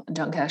Kuomintang and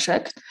Chiang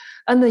Kai-shek.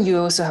 And then you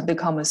also have the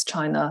Communist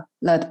China,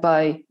 led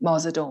by Mao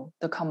Zedong,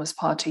 the Communist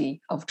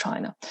Party of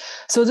China.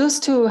 So those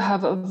two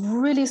have a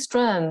really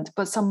strained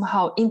but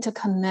somehow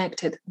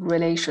interconnected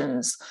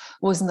relations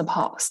within the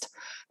past.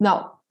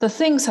 Now, the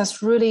things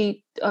has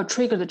really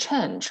triggered a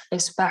change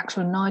is back to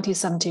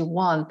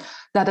 1971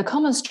 that the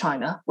Communist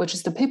China, which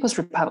is the People's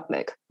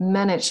Republic,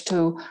 managed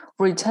to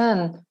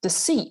return the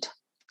seat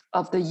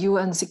of the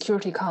UN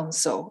Security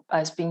Council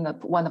as being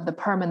one of the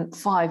permanent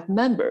 5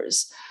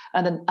 members.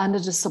 and then under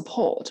the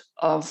support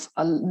of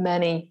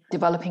many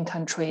developing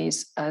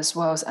countries, as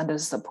well as under the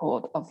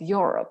support of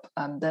Europe,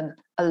 and then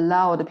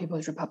allow the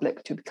People's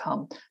Republic to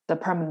become the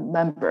permanent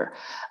member.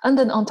 And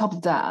then on top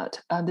of that,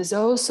 there's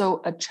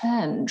also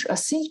a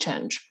sea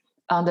change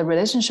on the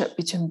relationship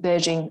between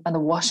Beijing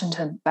and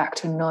Washington back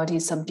to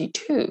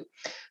 1972.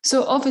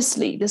 So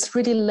obviously, this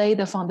really laid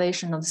the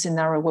foundation of the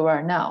scenario we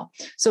are now.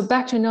 So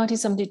back to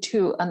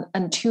 1972 and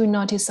until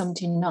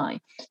 1979,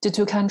 the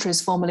two countries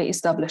formally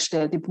established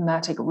their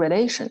diplomatic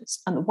relations.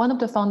 And one of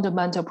the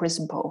fundamental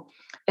principles,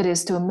 it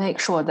is to make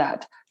sure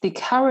that the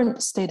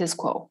current status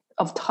quo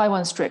of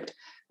Taiwan Strait,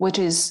 which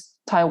is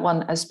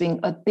Taiwan as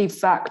being a de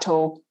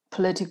facto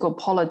political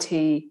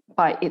polity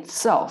by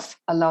itself,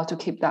 allowed to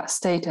keep that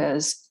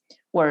status,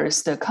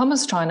 whereas the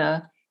Communist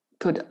China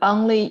could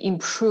only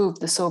improve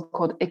the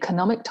so-called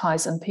economic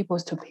ties and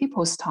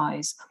peoples-to-peoples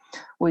ties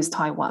with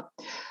Taiwan.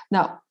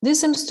 Now, this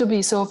seems to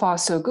be so far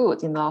so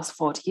good in the last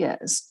 40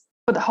 years.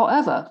 But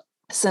however,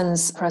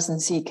 since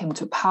President Xi came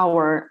to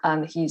power,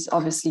 and he's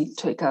obviously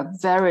took a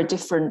very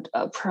different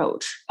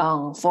approach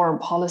on foreign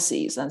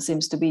policies and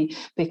seems to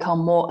become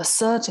more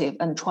assertive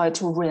and try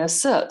to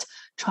reassert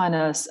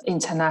China's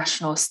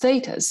international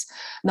status.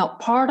 Now,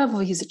 part of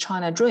his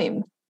China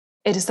dream,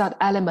 it is that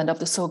element of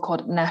the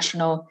so-called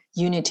national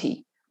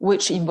unity,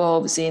 which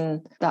involves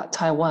in that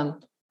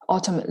Taiwan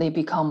ultimately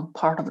become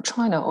part of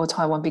China or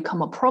Taiwan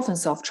become a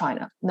province of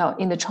China. Now,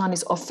 in the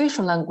Chinese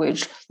official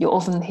language, you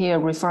often hear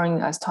referring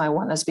as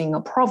Taiwan as being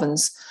a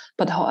province.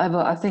 But however,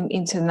 I think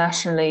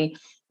internationally,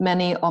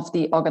 many of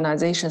the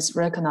organizations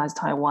recognize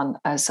Taiwan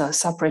as a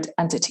separate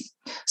entity.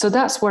 So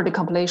that's where the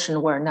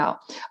compilation were now.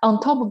 On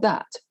top of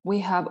that, we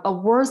have a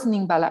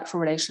worsening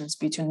bilateral relations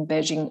between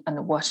Beijing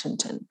and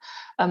Washington.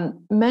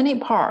 Many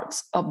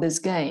parts of this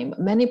game,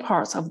 many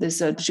parts of this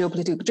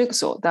geopolitical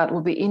jigsaw that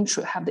would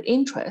have the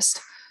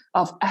interest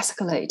of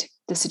escalate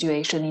the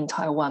situation in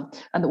Taiwan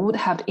and would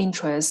have the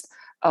interest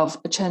of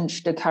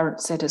change the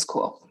current status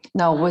quo.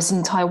 Now,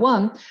 within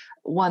Taiwan,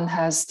 one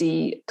has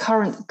the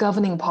current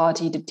governing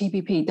party, the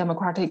DPP,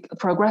 Democratic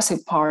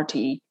Progressive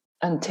Party,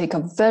 and take a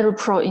very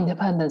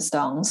pro-independence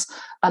stance,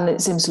 and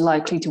it seems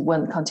likely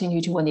to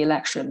continue to win the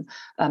election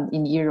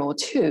in a year or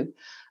two.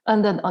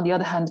 And then on the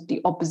other hand,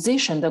 the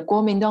opposition, the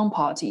Kuomintang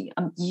Party,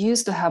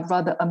 used to have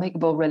rather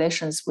amicable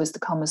relations with the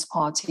Communist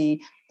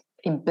Party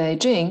in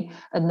Beijing,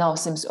 and now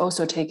seems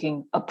also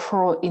taking a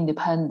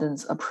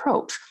pro-independence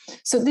approach.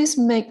 So this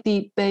makes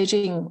the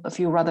Beijing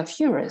feel rather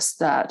furious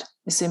that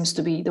it seems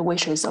to be the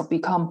wishes of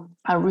become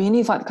a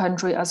reunified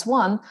country as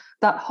one,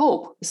 that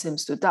hope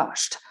seems to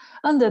dashed.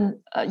 And then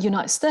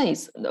United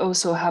States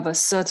also have a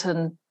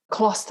certain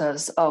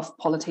clusters of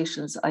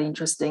politicians are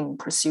interested in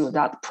pursue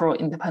that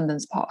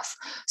pro-independence path.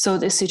 So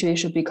this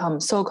situation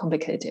becomes so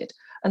complicated.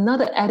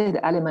 Another added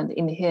element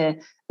in here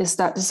is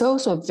that there's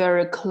also a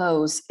very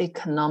close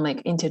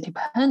economic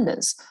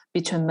interdependence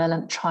between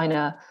mainland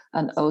China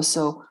and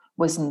also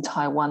within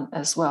Taiwan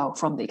as well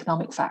from the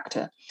economic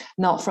factor.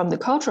 Now, from the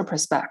cultural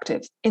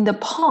perspective, in the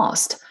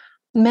past,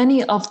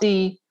 many of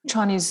the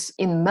Chinese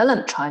in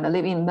mainland China,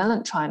 living in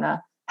mainland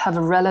China, have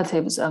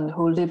relatives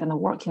who live and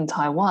work in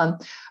Taiwan.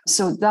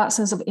 So that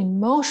sense of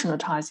emotional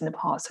ties in the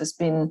past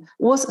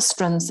was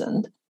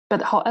strengthened.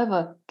 But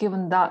however,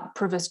 given that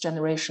previous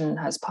generation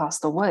has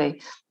passed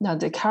away, now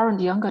the current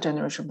younger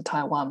generation of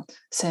Taiwan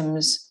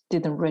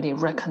didn't really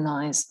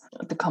recognize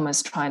the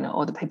Communist China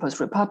or the People's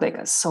Republic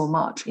as so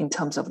much in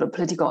terms of the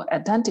political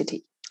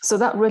identity. So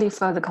that really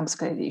further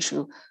complicated the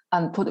issue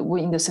and put it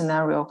in the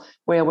scenario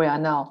where we are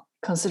now,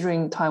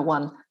 considering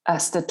Taiwan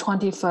as the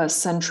 21st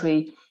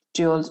century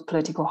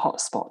geopolitical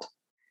hotspot.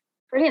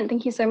 Brilliant.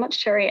 Thank you so much,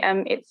 Cherry.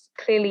 It's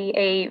clearly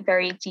a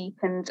very deep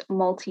and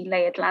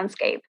multi-layered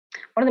landscape.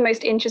 One of the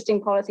most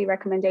interesting policy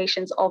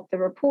recommendations of the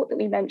report that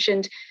we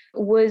mentioned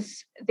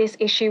was this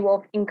issue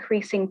of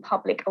increasing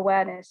public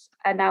awareness.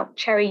 And now,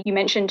 Cherry, you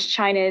mentioned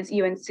China's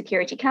UN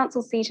Security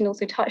Council seat and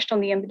also touched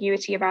on the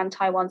ambiguity around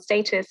Taiwan's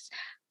status.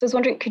 So I was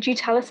wondering, could you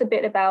tell us a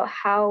bit about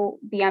how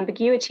the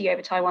ambiguity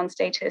over Taiwan's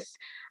status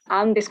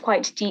and this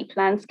quite deep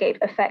landscape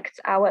affects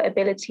our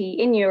ability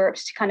in Europe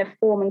to kind of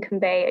form and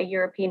convey a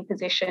European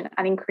position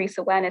and increase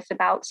awareness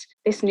about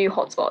this new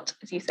hotspot,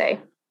 as you say?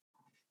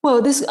 Well,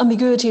 this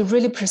ambiguity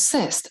really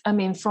persists,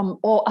 from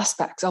all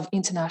aspects of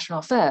international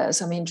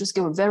affairs. Just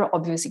give a very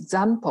obvious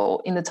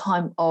example. In the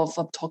time of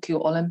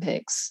Tokyo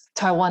Olympics,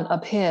 Taiwan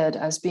appeared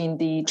as being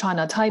the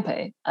China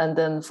Taipei. And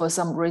then for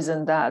some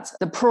reason that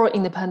the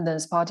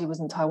pro-independence party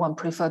within Taiwan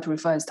preferred to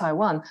refer as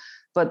Taiwan.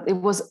 But it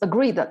was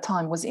agreed that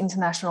time with the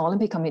International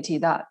Olympic Committee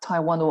that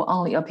Taiwan will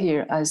only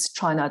appear as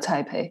China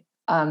Taipei.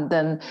 And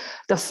then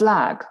the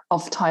flag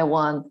of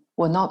Taiwan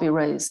will not be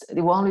raised.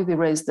 It will only be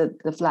raised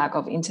the flag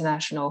of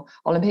International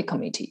Olympic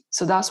Committee.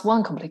 So that's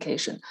one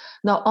complication.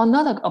 Now,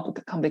 another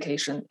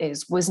complication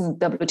is within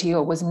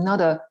WTO, was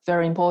another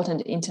very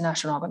important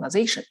international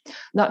organization.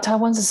 Now,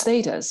 Taiwan's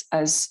status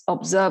as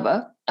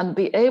observer and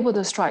be able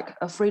to strike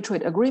a free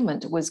trade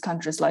agreement with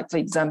countries like, for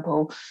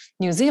example,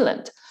 New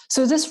Zealand.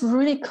 So this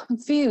really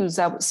confused,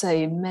 I would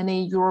say,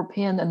 many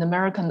European and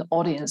American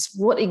audience.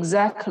 What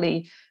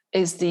exactly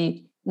is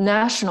the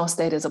national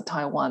status of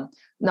Taiwan.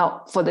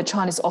 Now, for the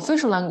Chinese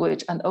official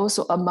language and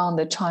also among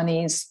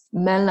the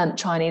mainland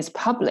Chinese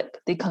public,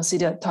 they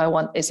consider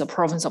Taiwan is a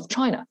province of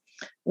China.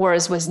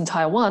 Whereas within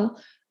Taiwan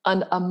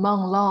and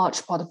among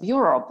large part of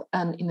Europe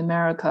and in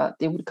America,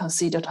 they would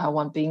consider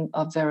Taiwan being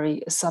a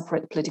very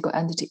separate political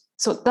entity.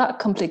 So that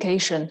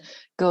complication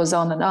goes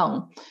on and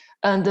on.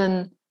 And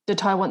then the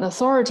Taiwan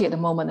Authority at the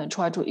moment and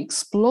try to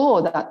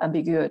explore that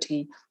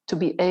ambiguity to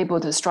be able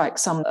to strike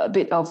a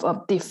bit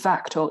of de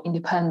facto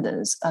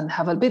independence and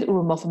have a bit of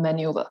room of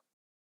maneuver.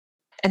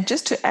 And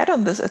just to add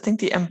on this, I think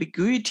the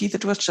ambiguity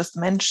that was just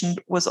mentioned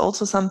was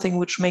also something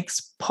which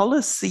makes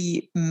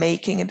policy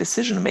making and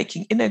decision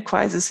making in a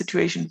crisis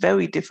situation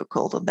very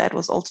difficult. And that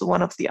was also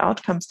one of the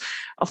outcomes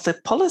of the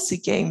policy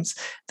games,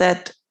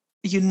 that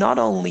you not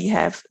only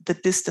have the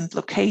distant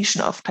location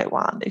of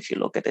Taiwan, if you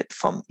look at it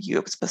from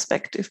Europe's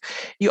perspective,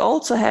 you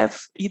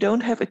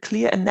don't have a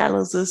clear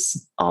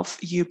analysis of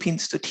European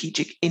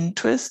strategic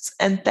interests.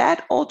 And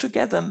that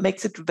altogether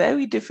makes it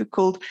very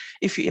difficult,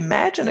 if you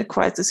imagine a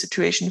crisis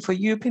situation, for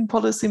European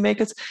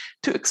policymakers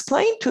to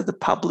explain to the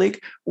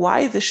public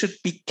why they should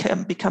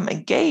become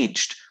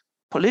engaged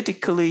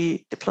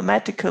politically,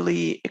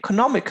 diplomatically,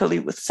 economically,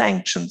 with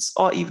sanctions,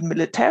 or even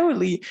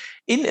militarily,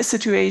 in a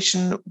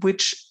situation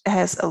which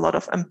has a lot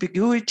of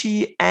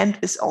ambiguity and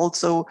is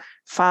also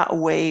far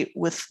away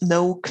with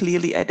no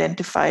clearly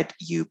identified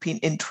European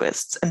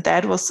interests. And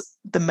that was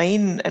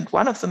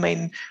one of the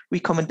main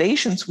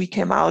recommendations we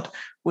came out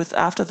with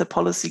after the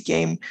policy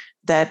game,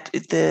 that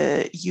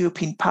the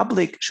European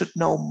public should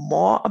know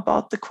more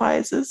about the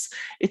crisis.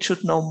 It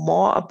should know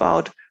more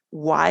about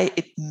why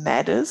it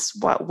matters,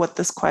 what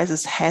this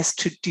crisis has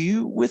to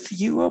do with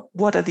Europe,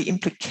 what are the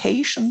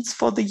implications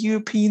for the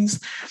Europeans,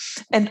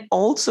 and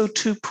also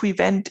to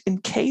prevent,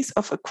 in case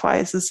of a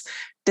crisis,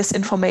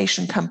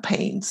 disinformation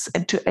campaigns,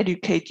 and to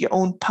educate your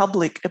own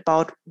public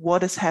about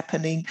what is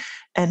happening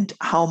and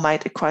how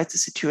might a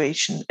crisis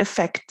situation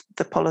affect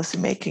the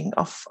policymaking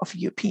of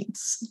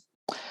Europeans.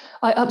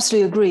 I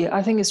absolutely agree.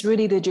 I think it's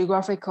really the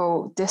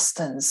geographical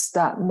distance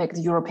that makes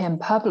the European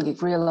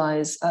public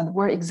realize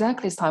where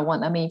exactly is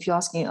Taiwan. I mean, if you're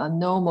asking a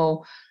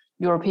normal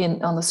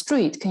European on the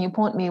street, can you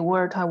point me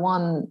where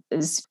Taiwan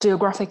is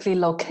geographically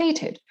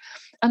located?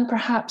 And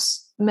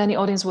perhaps many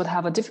audience would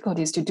have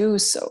difficulties to do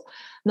so.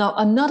 Now,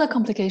 another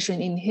complication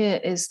in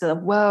here is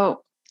that,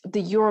 the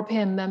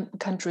European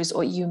countries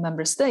or EU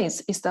member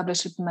states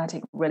establish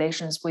diplomatic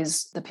relations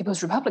with the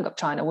People's Republic of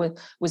China,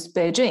 with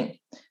Beijing.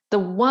 The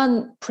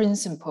one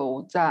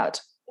principle that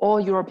all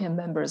European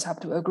members have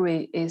to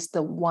agree is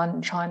the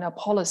one China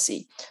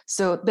policy.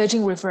 So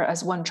Beijing refer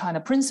as one China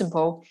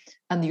principle,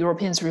 and the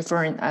Europeans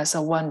referring as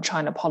a one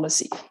China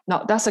policy.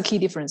 Now, that's a key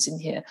difference in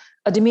here.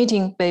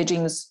 Admitting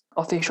Beijing's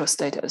official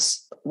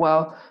status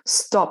while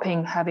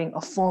stopping having a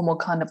formal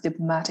kind of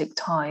diplomatic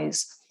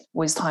ties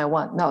with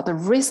Taiwan. Now, the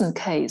recent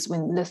case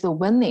when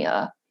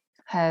Lithuania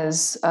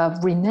has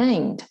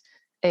renamed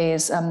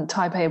its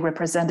Taipei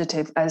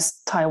representative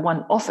as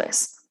Taiwan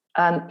office,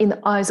 and in the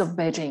eyes of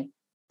Beijing,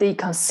 they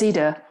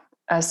consider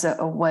as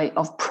a way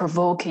of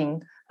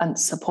provoking and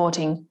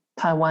supporting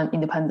Taiwan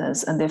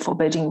independence, and therefore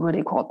Beijing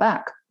really called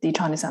back the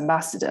Chinese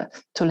ambassador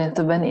to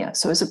Lithuania.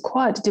 So it's a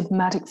quite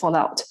diplomatic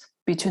fallout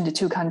between the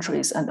two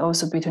countries and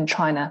also between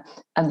China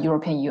and the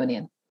European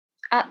Union.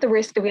 At the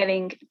risk of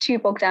getting too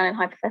bogged down in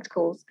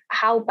hypotheticals,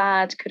 how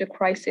bad could a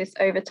crisis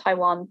over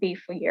Taiwan be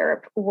for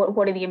Europe?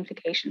 What are the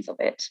implications of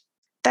it?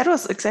 That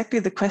was exactly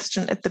the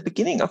question at the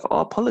beginning of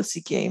our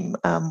policy game.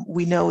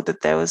 We know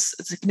that there was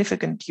a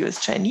significant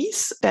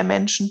US-Chinese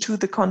dimension to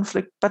the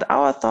conflict, but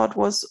our thought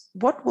was,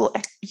 what will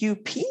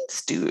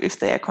Europeans do if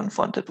they are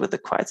confronted with a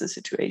crisis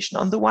situation?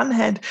 On the one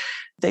hand,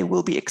 they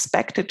will be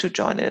expected to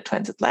join in a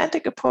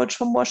transatlantic approach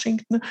from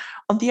Washington.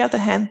 On the other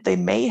hand, they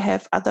may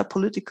have other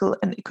political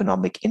and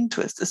economic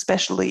interests,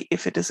 especially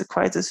if it is a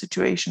crisis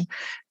situation,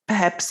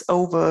 perhaps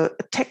over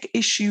tech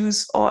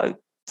issues or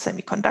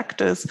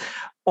semiconductors,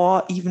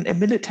 or even a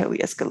military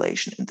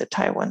escalation in the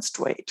Taiwan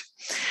Strait.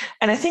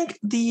 And I think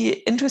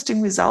the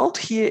interesting result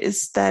here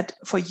is that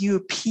for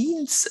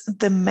Europeans,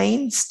 the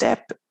main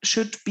step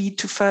should be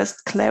to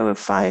first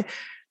clarify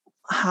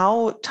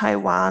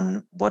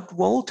what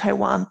role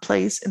Taiwan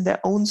plays in their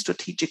own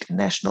strategic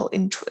national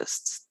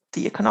interests,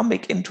 the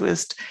economic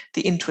interest,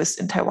 the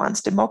interest in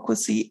Taiwan's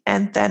democracy,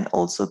 and then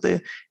also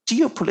the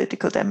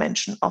geopolitical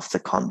dimension of the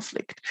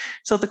conflict.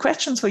 So the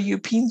questions for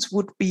Europeans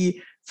would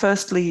be,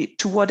 firstly,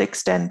 to what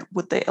extent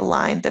would they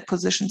align their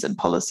positions and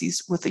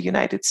policies with the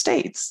United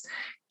States?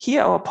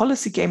 Here, our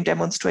policy game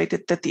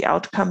demonstrated that the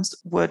outcomes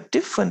were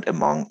different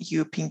among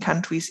European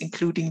countries,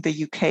 including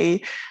the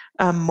UK.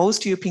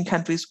 Most European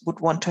countries would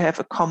want to have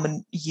a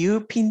common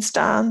European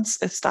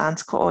stance, a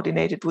stance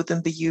coordinated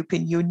within the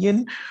European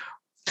Union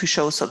to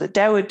show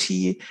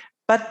solidarity,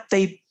 but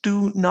they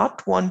do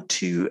not want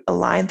to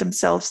align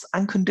themselves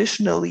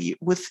unconditionally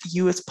with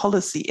US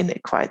policy in a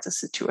crisis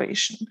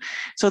situation.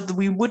 So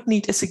we would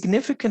need a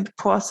significant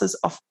process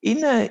of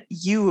inner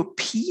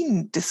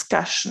European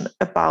discussion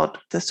about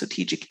the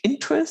strategic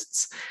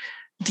interests,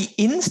 the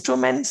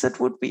instruments that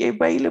would be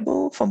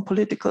available, from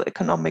political,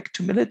 economic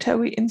to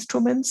military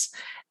instruments,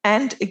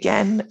 and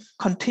again,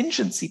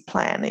 contingency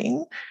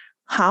planning.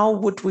 How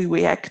would we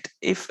react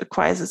if a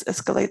crisis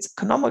escalates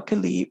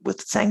economically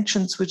with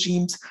sanctions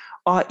regimes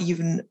or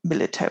even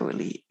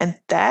militarily? And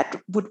that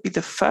would be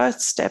the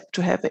first step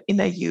to have an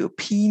inner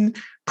European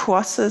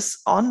process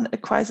on a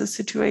crisis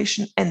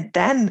situation. And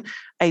then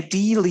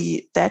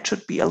ideally, that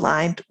should be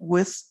aligned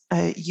with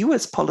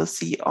US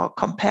policy or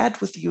compared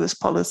with US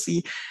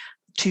policy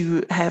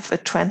to have a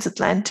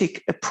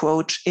transatlantic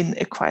approach in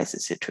a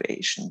crisis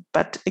situation.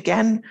 But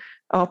again,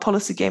 our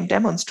policy game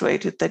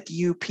demonstrated that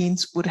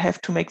Europeans would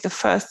have to make the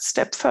first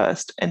step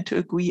first and to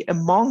agree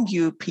among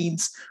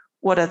Europeans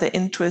what are their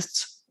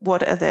interests,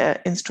 what are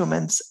their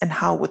instruments, and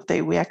how would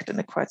they react in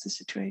a crisis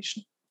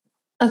situation.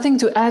 I think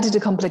to add the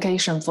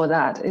complication for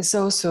that is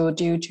also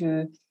due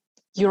to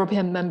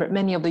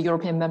many of the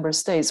European member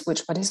states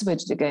which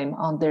participated in the game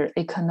on their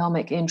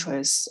economic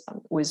interests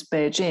with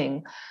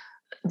Beijing.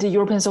 The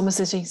Europeans almost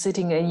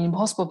sitting in an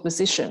impossible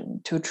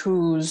position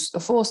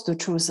forced to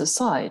choose a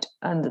side.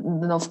 And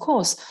then, of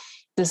course,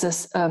 this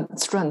is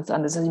strength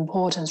and this is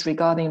importance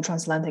regarding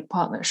transatlantic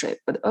partnership,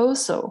 but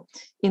also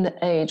in the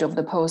age of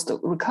the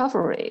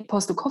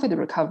post-COVID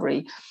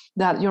recovery,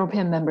 that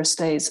European member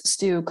states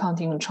still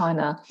counting on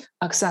China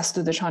access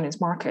to the Chinese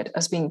market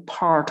as being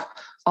part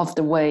of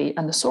the way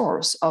and the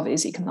source of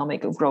its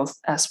economic growth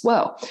as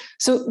well.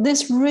 So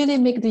this really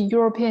make the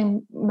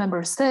European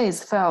member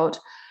states felt.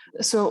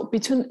 So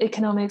between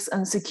economics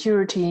and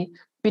security,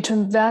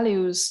 between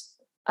values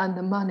and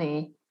the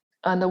money,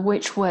 and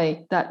which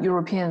way that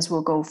Europeans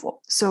will go for.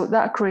 So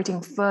that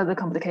creating further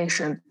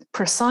complication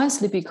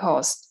precisely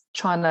because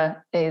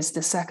China is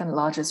the second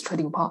largest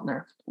trading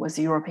partner with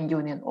the European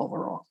Union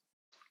overall.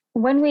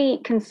 When we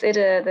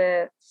consider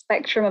the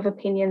spectrum of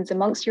opinions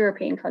amongst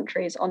European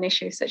countries on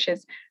issues such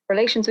as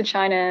relations with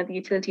China, the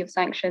utility of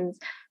sanctions,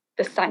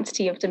 the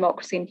sanctity of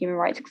democracy and human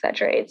rights,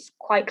 etc., it's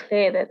quite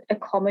clear that a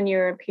common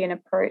European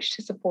approach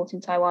to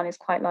supporting Taiwan is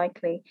quite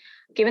likely.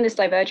 Given this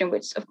divergence,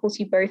 which of course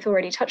you both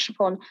already touched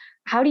upon,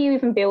 how do you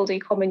even build a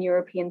common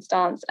European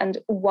stance, and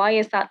why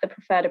is that the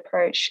preferred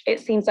approach? It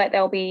seems like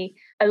there'll be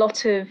a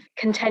lot of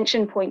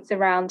contention points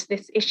around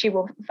this issue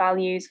of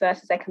values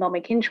versus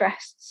economic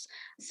interests.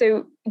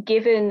 So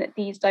given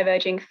these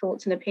diverging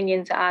thoughts and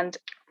opinions and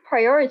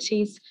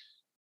priorities,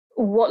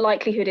 what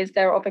likelihood is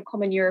there of a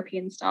common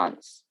European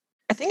stance?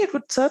 I think it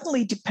would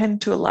certainly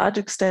depend to a large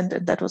extent,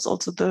 and that was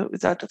also the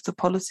result of the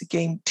policy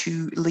game,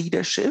 to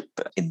leadership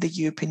in the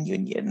European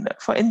Union.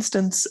 For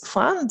instance,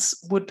 France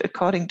would,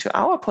 according to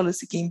our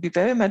policy game, be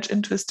very much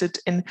interested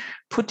in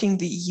putting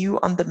the EU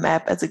on the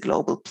map as a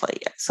global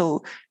player.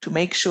 So to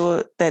make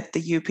sure that the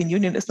European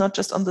Union is not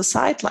just on the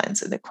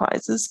sidelines in a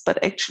crisis,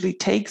 but actually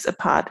takes a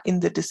part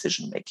in the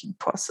decision-making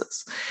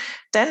process.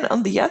 Then,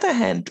 on the other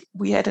hand,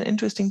 we had an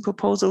interesting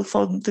proposal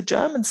from the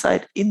German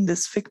side in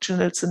this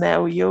fictional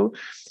scenario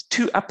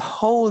to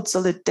uphold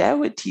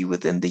solidarity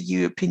within the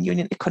European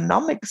Union,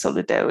 economic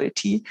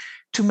solidarity,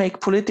 to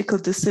make political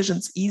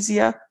decisions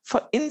easier,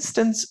 for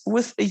instance,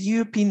 with a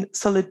European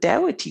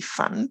Solidarity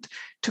Fund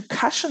to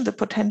cushion the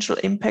potential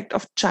impact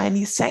of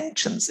Chinese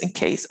sanctions in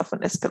case of an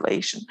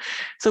escalation.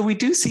 So we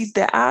do see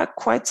there are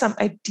quite some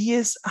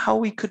ideas how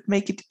we could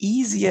make it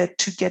easier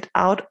to get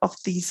out of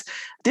these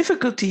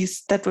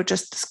difficulties that were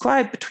just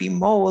described between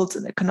morals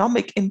and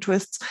economic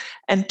interests,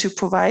 and to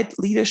provide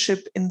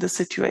leadership in the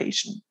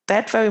situation.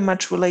 That very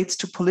much relates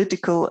to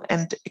political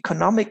and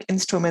economic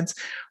instruments.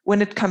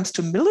 When it comes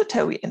to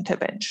military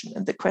intervention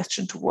and the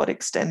question to what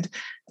extent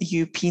the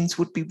Europeans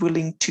would be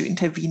willing to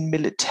intervene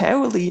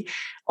militarily,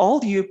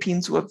 all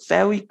Europeans were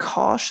very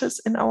cautious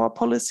in our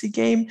policy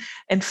game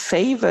and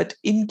favored,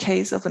 in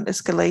case of an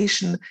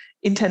escalation,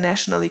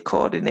 internationally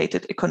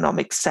coordinated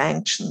economic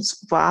sanctions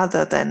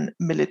rather than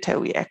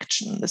military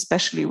action.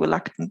 Especially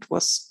reluctant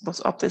was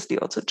obviously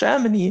also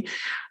Germany,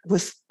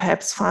 with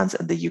perhaps France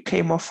and the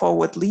UK more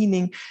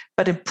forward-leaning.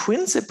 But in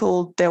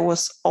principle, there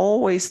was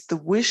always the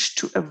wish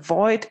to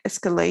avoid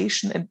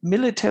escalation and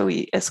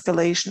military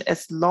escalation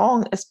as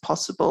long as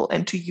possible,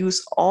 and to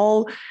use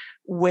all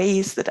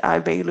ways that are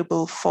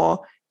available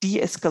for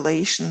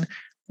de-escalation,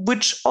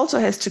 which also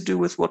has to do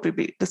with what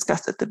we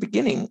discussed at the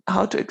beginning,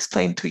 how to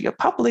explain to your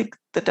public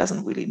that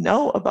doesn't really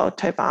know about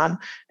Taiwan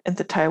and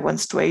the Taiwan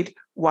Strait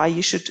why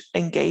you should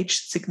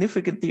engage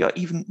significantly or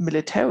even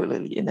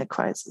militarily in a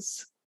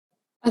crisis.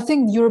 I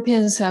think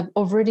Europeans have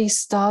already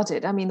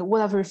started. I mean,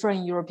 what I'm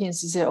referring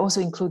Europeans is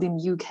also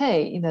including UK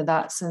in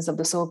that sense of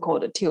the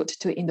so-called tilt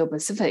to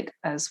Indo-Pacific,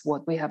 as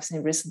what we have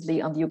seen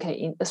recently on the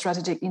UK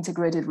Strategic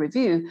Integrated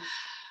Review.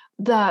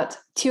 That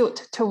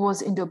tilt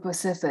towards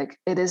Indo-Pacific,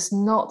 it is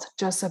not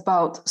just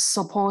about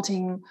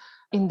supporting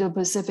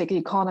Indo-Pacific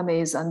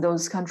economies and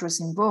those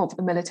countries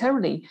involved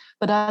militarily,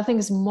 but I think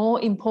it's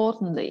more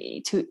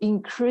importantly to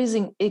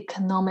increasing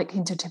economic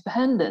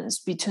interdependence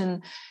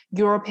between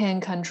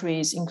European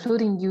countries,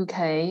 including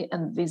UK,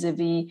 and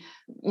vis-a-vis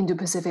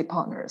Indo-Pacific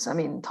partners. I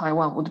mean,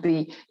 Taiwan would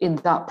be in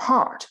that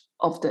part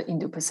of the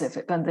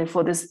Indo-Pacific, and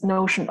therefore this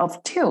notion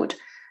of tilt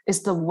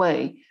is the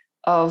way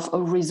of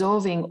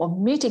resolving or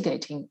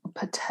mitigating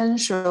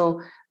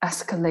potential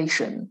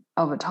escalation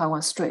of a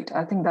Taiwan Strait.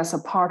 I think that's a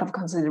part of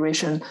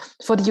consideration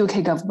for the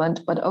UK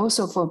government, but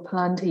also for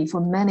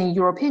many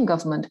European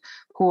governments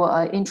who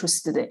are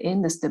interested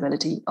in the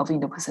stability of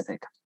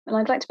Indo-Pacific. And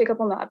I'd like to pick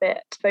up on that a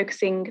bit,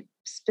 focusing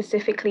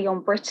specifically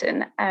on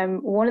Britain.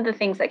 One of the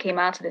things that came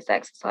out of this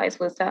exercise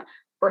was that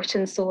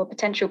Britain saw a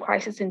potential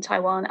crisis in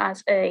Taiwan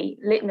as a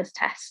litmus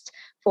test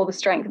for the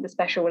strength of the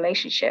special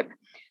relationship.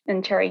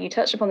 And Cherry, you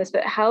touched upon this,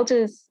 but how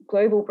does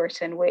global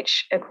Britain,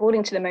 which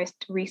according to the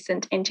most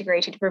recent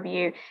integrated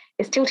review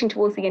is tilting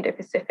towards the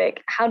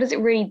Indo-Pacific, how does it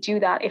really do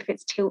that if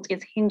its tilt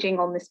is hinging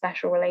on this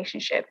special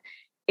relationship?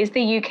 Is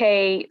the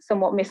UK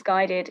somewhat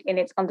misguided in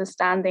its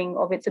understanding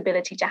of its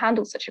ability to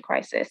handle such a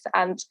crisis?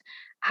 And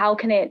how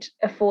can it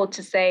afford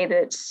to say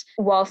that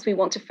whilst we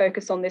want to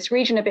focus on this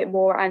region a bit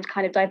more and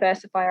kind of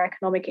diversify our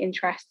economic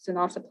interests and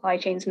our supply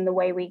chains and the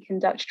way we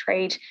conduct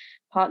trade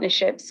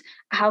partnerships,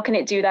 how can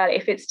it do that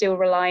if it's still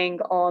relying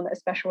on a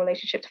special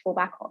relationship to fall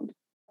back on?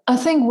 I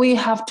think we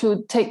have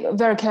to take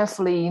very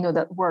carefully,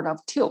 that word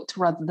of tilt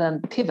rather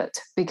than pivot,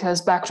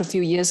 because back to a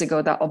few years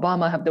ago that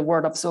Obama had the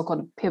word of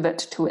so-called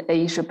pivot to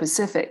Asia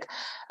Pacific,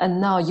 and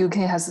now UK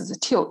has the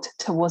tilt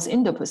towards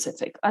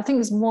Indo-Pacific. I think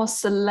it's more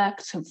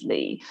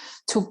selectively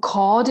to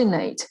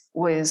coordinate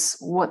with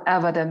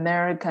whatever the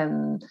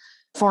American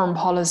foreign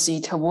policy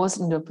towards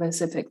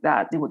Indo-Pacific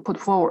that they would put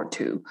forward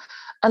to,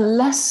 and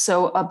less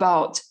so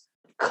about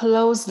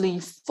closely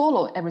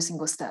follow every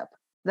single step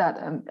that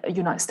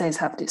United States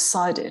have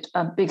decided,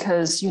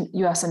 because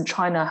US and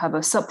China have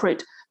a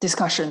separate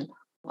discussion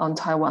on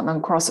Taiwan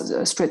and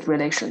cross-strait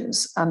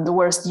relations.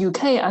 Whereas the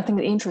UK, I think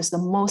the interest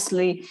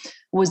mostly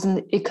was in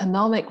the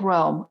economic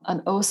realm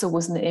and also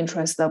was in the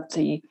interest of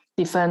the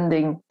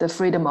defending the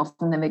freedom of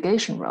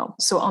navigation realm.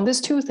 So on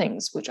these two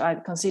things, which I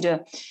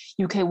consider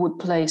UK would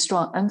play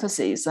strong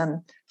emphasis,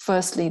 and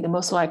firstly, the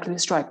most likely to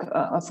strike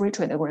a free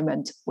trade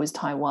agreement with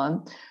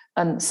Taiwan,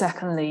 and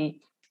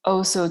secondly,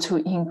 also to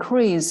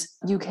increase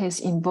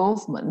UK's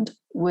involvement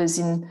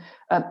within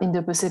in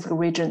the Pacific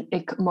region,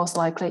 most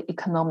likely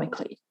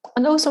economically.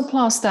 And also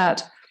plus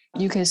that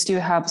UK still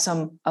have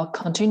some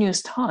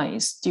continuous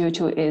ties due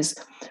to its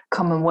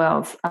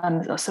Commonwealth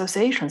and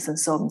associations and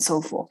so on and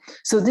so forth.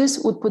 So this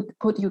would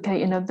put UK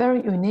in a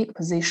very unique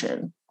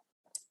position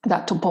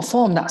that to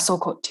perform that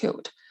so-called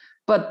tilt.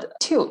 But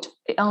tilt,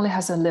 it only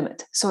has a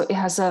limit. So it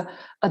has a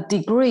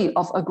degree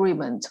of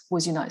agreement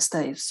with the United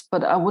States,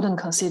 but I wouldn't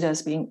consider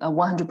as being a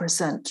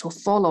 100% to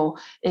follow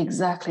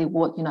exactly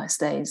what the United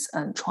States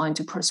and trying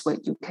to persuade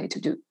UK to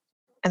do.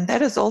 And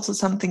that is also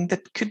something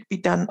that could be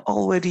done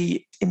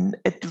already in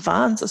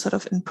advance, or sort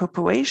of in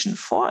preparation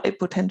for a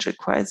potential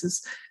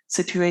crisis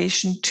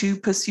situation, to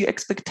pursue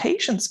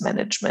expectations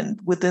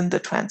management within the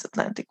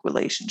transatlantic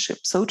relationship.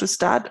 So to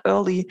start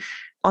early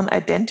on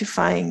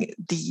identifying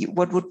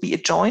what would be a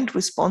joint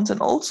response, and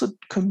also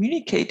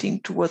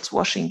communicating towards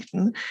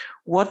Washington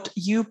what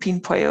European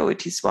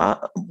priorities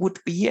would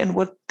be and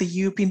what the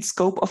European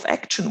scope of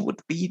action would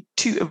be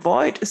to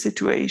avoid a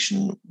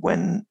situation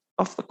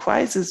of a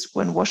crisis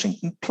when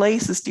Washington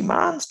places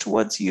demands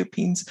towards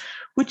Europeans,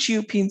 which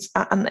Europeans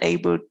are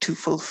unable to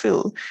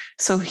fulfill.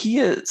 So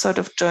here, sort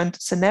of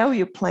joint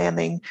scenario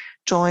planning,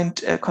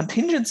 joint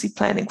contingency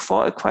planning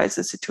for a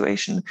crisis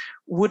situation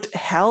would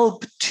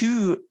help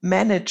to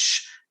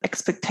manage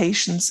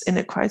expectations in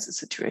a crisis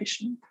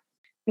situation.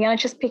 Liana,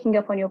 just picking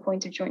up on your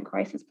point of joint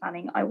crisis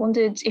planning, I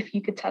wondered if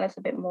you could tell us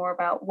a bit more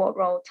about what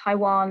role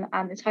Taiwan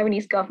and the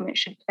Taiwanese government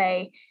should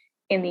play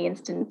in the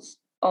instance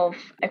of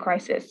a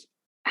crisis.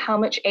 How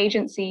much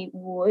agency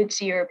would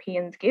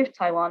Europeans give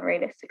Taiwan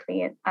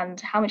realistically,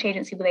 and how much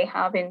agency will they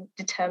have in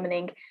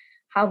determining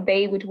how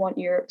they would want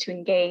Europe to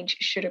engage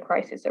should a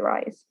crisis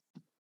arise?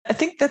 I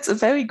think that's a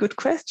very good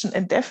question,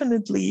 and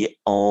definitely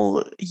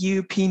all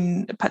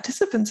European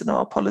participants in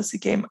our policy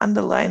game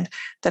underlined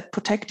that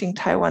protecting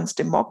Taiwan's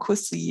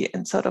democracy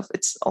and sort of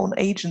its own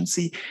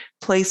agency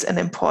plays an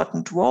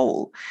important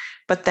role.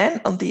 But then,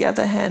 on the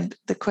other hand,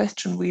 the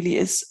question really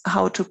is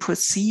how to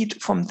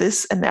proceed from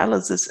this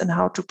analysis and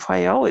how to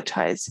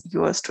prioritize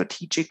your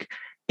strategic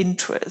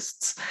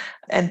interests.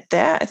 And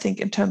there, I think,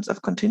 in terms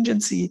of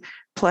contingency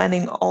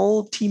planning,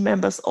 all team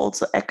members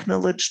also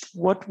acknowledged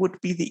what would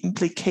be the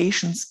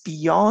implications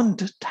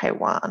beyond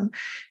Taiwan.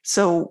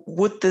 So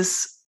would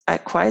this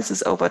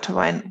crisis over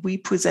Taiwan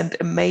represent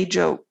a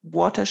major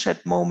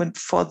watershed moment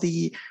for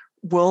the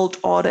world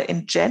order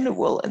in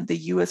general and the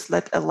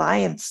US-led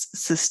alliance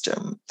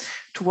system?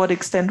 To what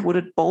extent would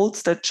it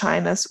bolster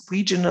China's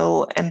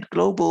regional and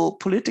global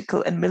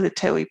political and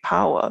military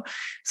power?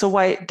 So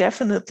while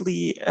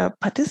definitely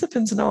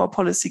participants in our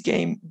policy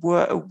game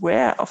were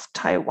aware of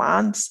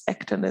Taiwan's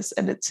actorness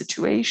and its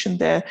situation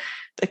there,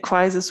 the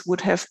crisis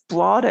would have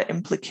broader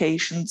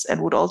implications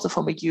and would also,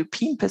 from a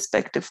European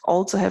perspective,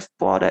 also have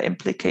broader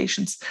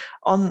implications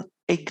on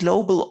a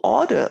global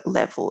order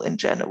level in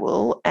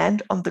general,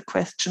 and on the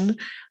question,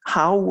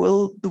 how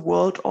will the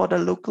world order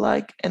look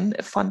like in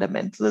a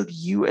fundamental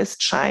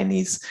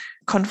US-Chinese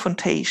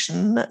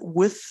confrontation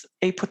with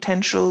a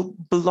potential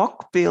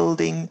bloc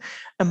building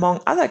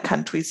among other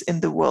countries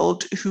in the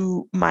world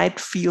who might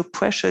feel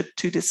pressured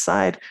to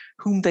decide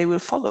whom they will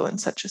follow in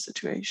such a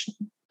situation.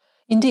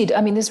 Indeed,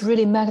 I mean, this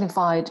really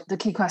magnified the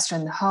key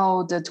question,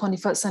 how the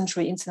 21st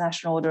century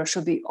international order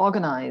should be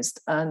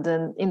organized, and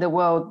then in the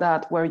world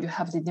where you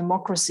have the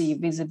democracy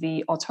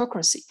vis-a-vis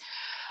autocracy.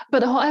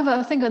 But however,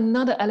 I think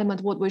another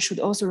element what we should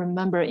also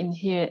remember in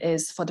here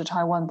is for the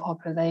Taiwan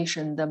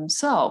population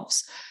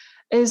themselves,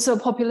 is a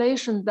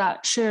population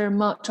that share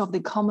much of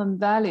the common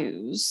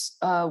values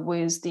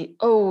with the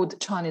old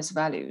Chinese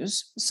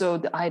values. So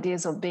the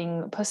ideas of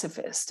being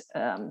pacifist,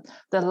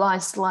 the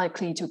less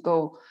likely to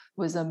go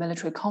with the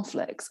military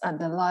conflicts and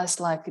the less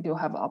likely to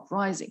have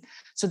uprising.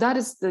 So that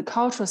is the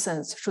cultural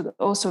sense should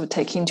also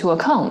take into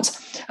account.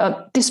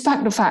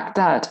 Despite the fact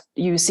that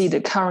you see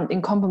the current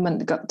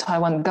incumbent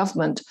Taiwan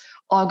government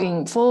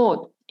arguing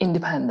for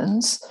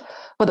independence,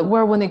 but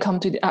when it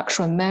comes to the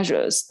actual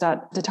measures,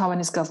 that the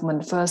Taiwanese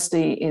government,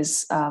 firstly,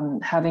 is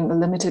having a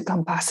limited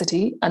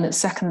capacity, and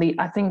secondly,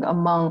 I think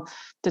among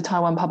the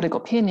Taiwan public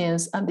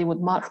opinions, and they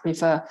would much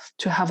prefer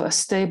to have a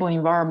stable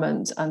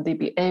environment and they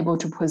be able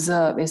to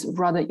preserve its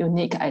rather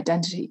unique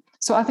identity.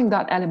 So I think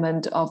that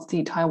element of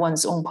the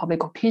Taiwan's own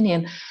public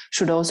opinion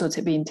should also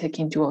be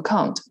taken into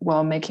account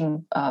while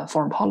making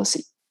foreign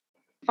policy.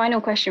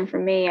 Final question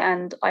from me,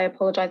 and I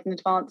apologize in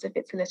advance if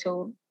it's a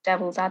little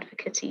devil's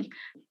advocate-y,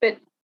 but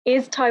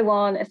is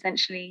Taiwan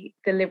essentially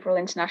the liberal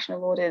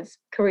international order's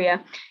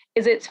Korea?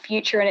 Is its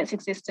future and its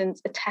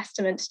existence a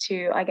testament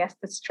to, I guess,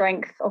 the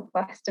strength of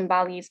Western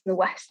values and the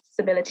West's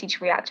ability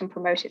to react and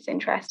promote its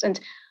interest? And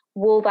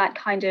will that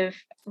kind of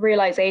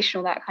realization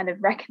or that kind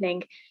of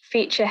reckoning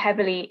feature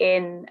heavily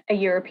in a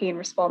European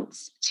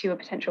response to a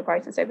potential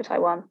crisis over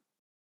Taiwan?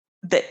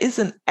 There is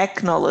an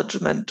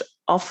acknowledgement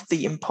of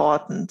the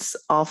importance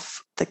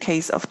of the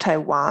case of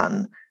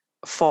Taiwan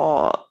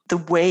for the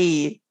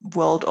way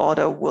world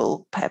order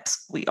will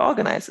perhaps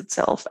reorganize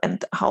itself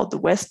and how the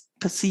West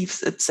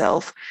perceives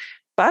itself.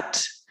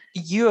 But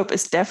Europe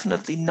is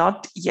definitely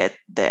not yet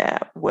there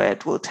where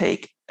it will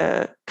take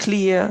a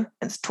clear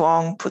and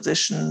strong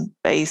position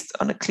based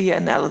on a clear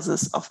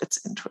analysis of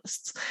its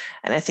interests.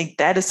 And I think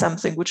that is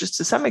something which is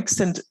to some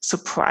extent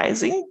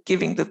surprising,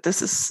 given that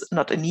this is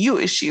not a new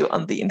issue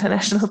on the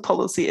international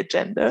policy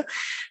agenda.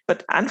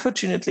 But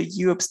unfortunately,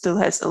 Europe still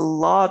has a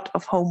lot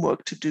of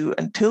homework to do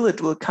until it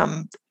will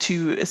come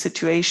to a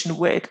situation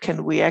where it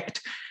can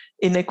react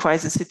in a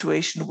crisis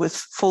situation with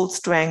full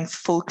strength,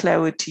 full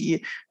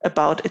clarity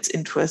about its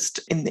interest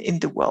in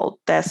the world.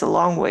 There's a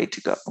long way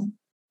to go.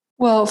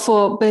 Well,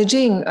 for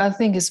Beijing, I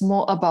think it's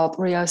more about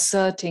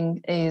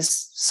reasserting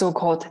its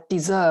so-called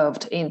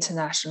deserved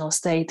international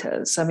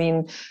status. I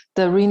mean,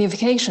 the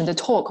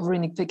talk of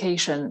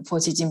reunification for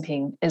Xi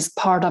Jinping is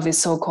part of his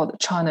so-called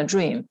China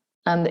dream.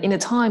 And in a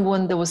time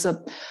when there was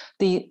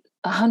the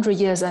 100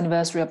 years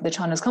anniversary of the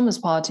Chinese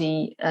Communist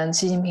Party, and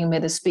Xi Jinping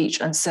made a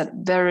speech and said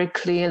very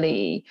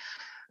clearly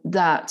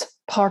that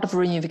part of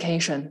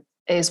reunification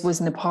is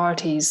within the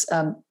party's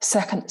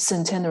second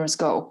centenary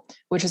goal,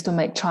 which is to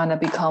make China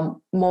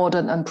become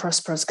modern and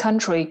prosperous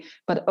country,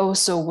 but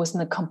also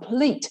within a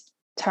complete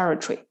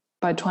territory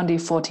by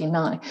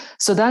 2049.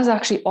 So that's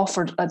actually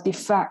offered a de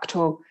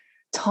facto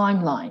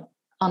timeline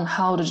on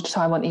how the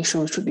Taiwan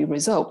issue should be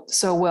resolved.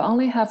 So we'll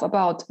only have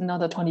about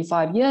another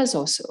 25 years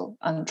or so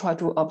and try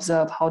to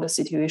observe how the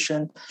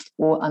situation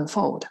will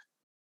unfold.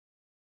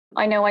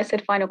 I know I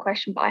said final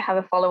question, but I have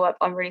a follow-up.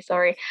 I'm really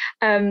sorry.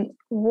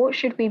 What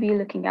should we be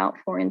looking out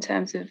for in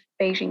terms of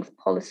Beijing's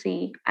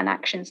policy and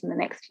actions in the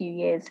next few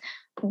years?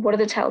 What are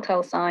the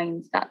telltale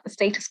signs that the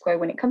status quo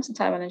when it comes to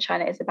Taiwan and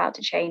China is about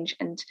to change?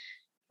 And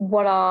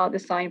what are the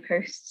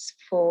signposts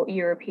for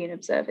European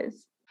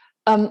observers?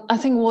 I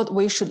think what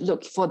we should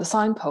look for the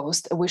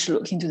signpost, we should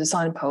look into the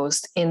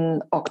signpost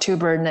in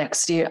October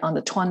next year on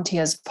the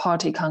 20th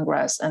Party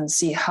Congress and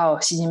see how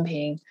Xi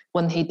Jinping,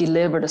 when he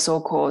delivered the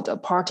so-called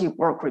party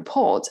work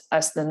report,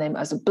 as the name,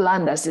 as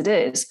bland as it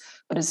is,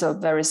 but it's a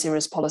very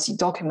serious policy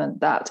document,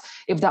 that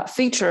if that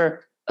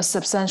feature a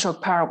substantial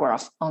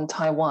paragraph on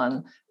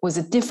Taiwan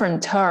with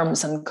different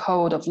terms and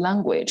code of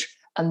language,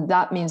 and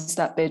that means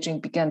that Beijing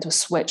began to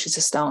switch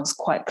its stance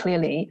quite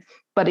clearly.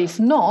 But if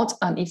not,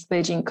 and if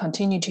Beijing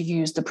continue to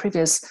use the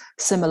previous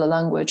similar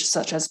language,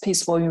 such as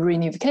peaceful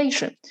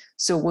reunification,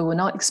 so we were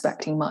not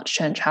expecting much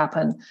change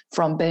happen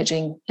from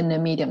Beijing in the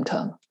medium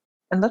term.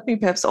 And let me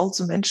perhaps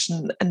also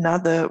mention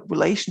another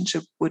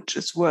relationship which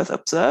is worth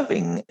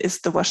observing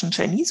is the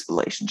Russian-Chinese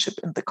relationship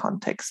in the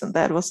context. And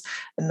that was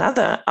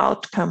another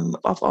outcome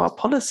of our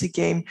policy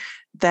game,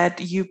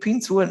 that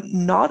Europeans were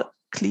not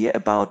clear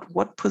about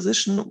what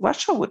position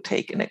Russia would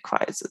take in a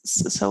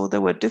crisis. So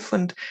there were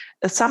different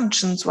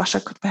assumptions.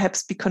 Russia could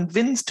perhaps be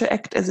convinced to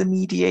act as a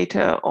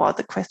mediator, or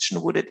the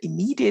question, would it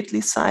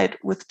immediately side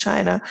with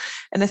China?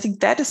 And I think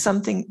that is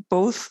something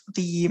both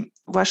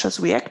Russia's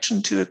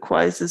reaction to a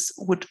crisis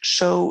would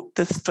show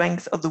the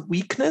strength or the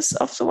weakness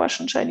of the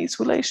Russian-Chinese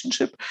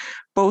relationship,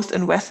 both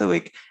in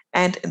rhetoric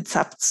and in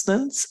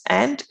substance.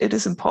 And it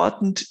is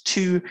important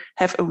to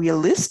have a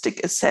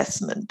realistic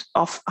assessment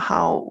of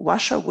how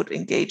Russia would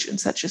engage in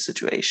such a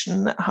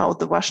situation, how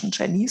the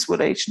Russian-Chinese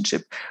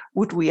relationship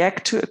would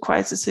react to a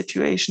crisis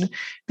situation,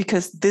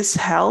 because this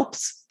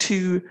helps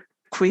to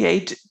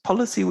create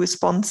policy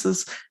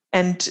responses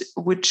and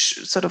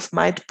which sort of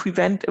might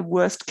prevent a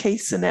worst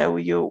case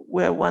scenario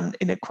where one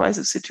in a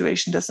crisis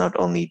situation does not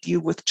only deal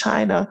with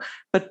China,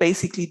 but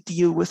basically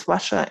deal with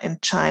Russia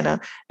and China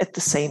at the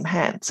same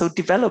hand. So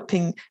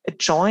developing a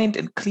joint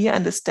and clear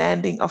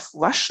understanding of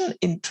Russian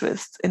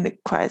interests in the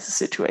crisis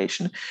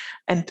situation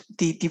and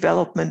the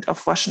development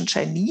of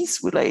Russian-Chinese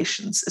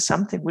relations is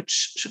something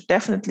which should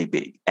definitely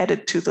be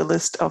added to the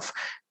list of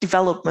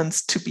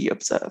developments to be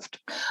observed.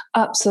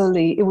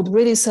 Absolutely. It would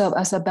really serve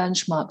as a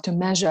benchmark to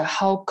measure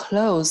how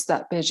close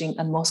that Beijing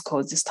and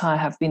Moscow this time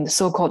have been the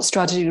so-called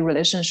strategic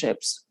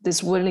relationships.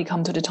 This really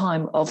come to the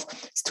time of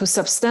to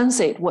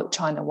substantiate what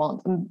China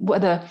wants,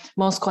 whether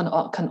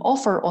Moscow can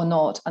offer or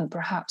not, and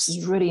perhaps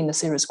is really a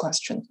serious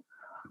question.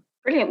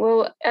 Brilliant.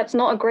 Well, that's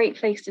not a great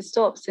place to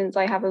stop since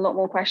I have a lot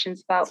more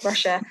questions about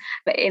Russia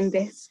in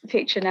this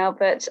picture now,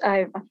 but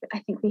I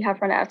think we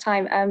have run out of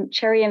time.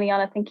 Cherry and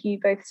Liana, thank you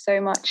both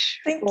so much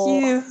for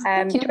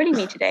joining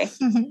me today.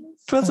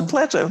 It was a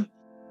pleasure.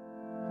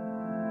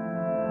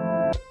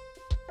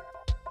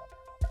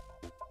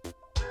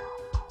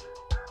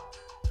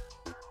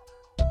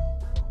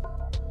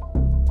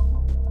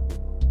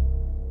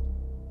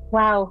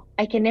 Wow,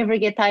 I can never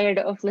get tired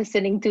of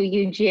listening to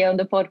Yujie on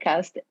the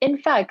podcast. In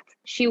fact,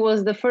 she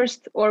was the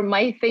first or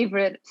my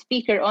favorite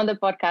speaker on the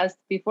podcast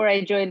before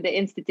I joined the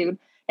Institute.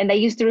 And I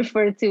used to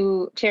refer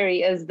to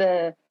Cherry as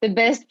the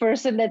best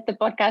person that the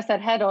podcast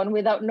had on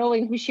without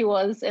knowing who she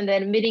was. And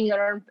then meeting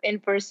her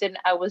in person,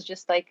 I was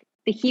just like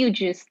the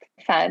hugest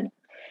fan.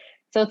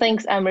 So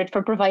thanks, Amrit,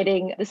 for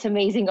providing this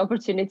amazing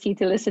opportunity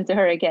to listen to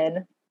her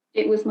again.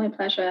 It was my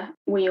pleasure.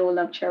 We all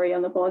love Cherry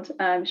on the pod.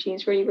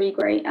 She's really, really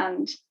great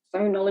and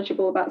so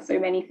knowledgeable about so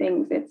many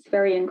things. It's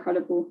very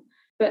incredible.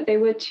 But they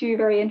were two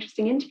very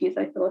interesting interviews,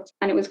 I thought.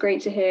 And it was great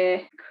to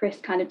hear Chris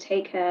kind of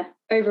take a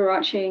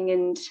overarching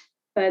and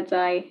bird's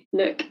eye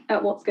look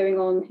at what's going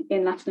on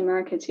in Latin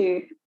America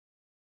too.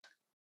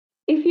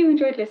 If you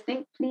enjoyed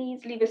listening,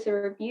 please leave us a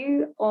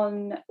review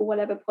on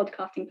whatever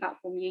podcasting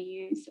platform you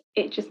use.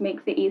 It just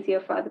makes it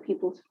easier for other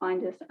people to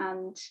find us,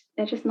 and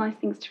they're just nice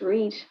things to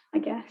read, I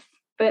guess.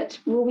 But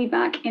we'll be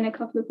back in a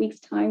couple of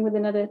weeks' time with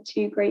another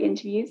 2 great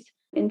interviews.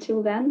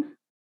 Until then,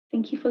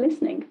 thank you for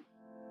listening.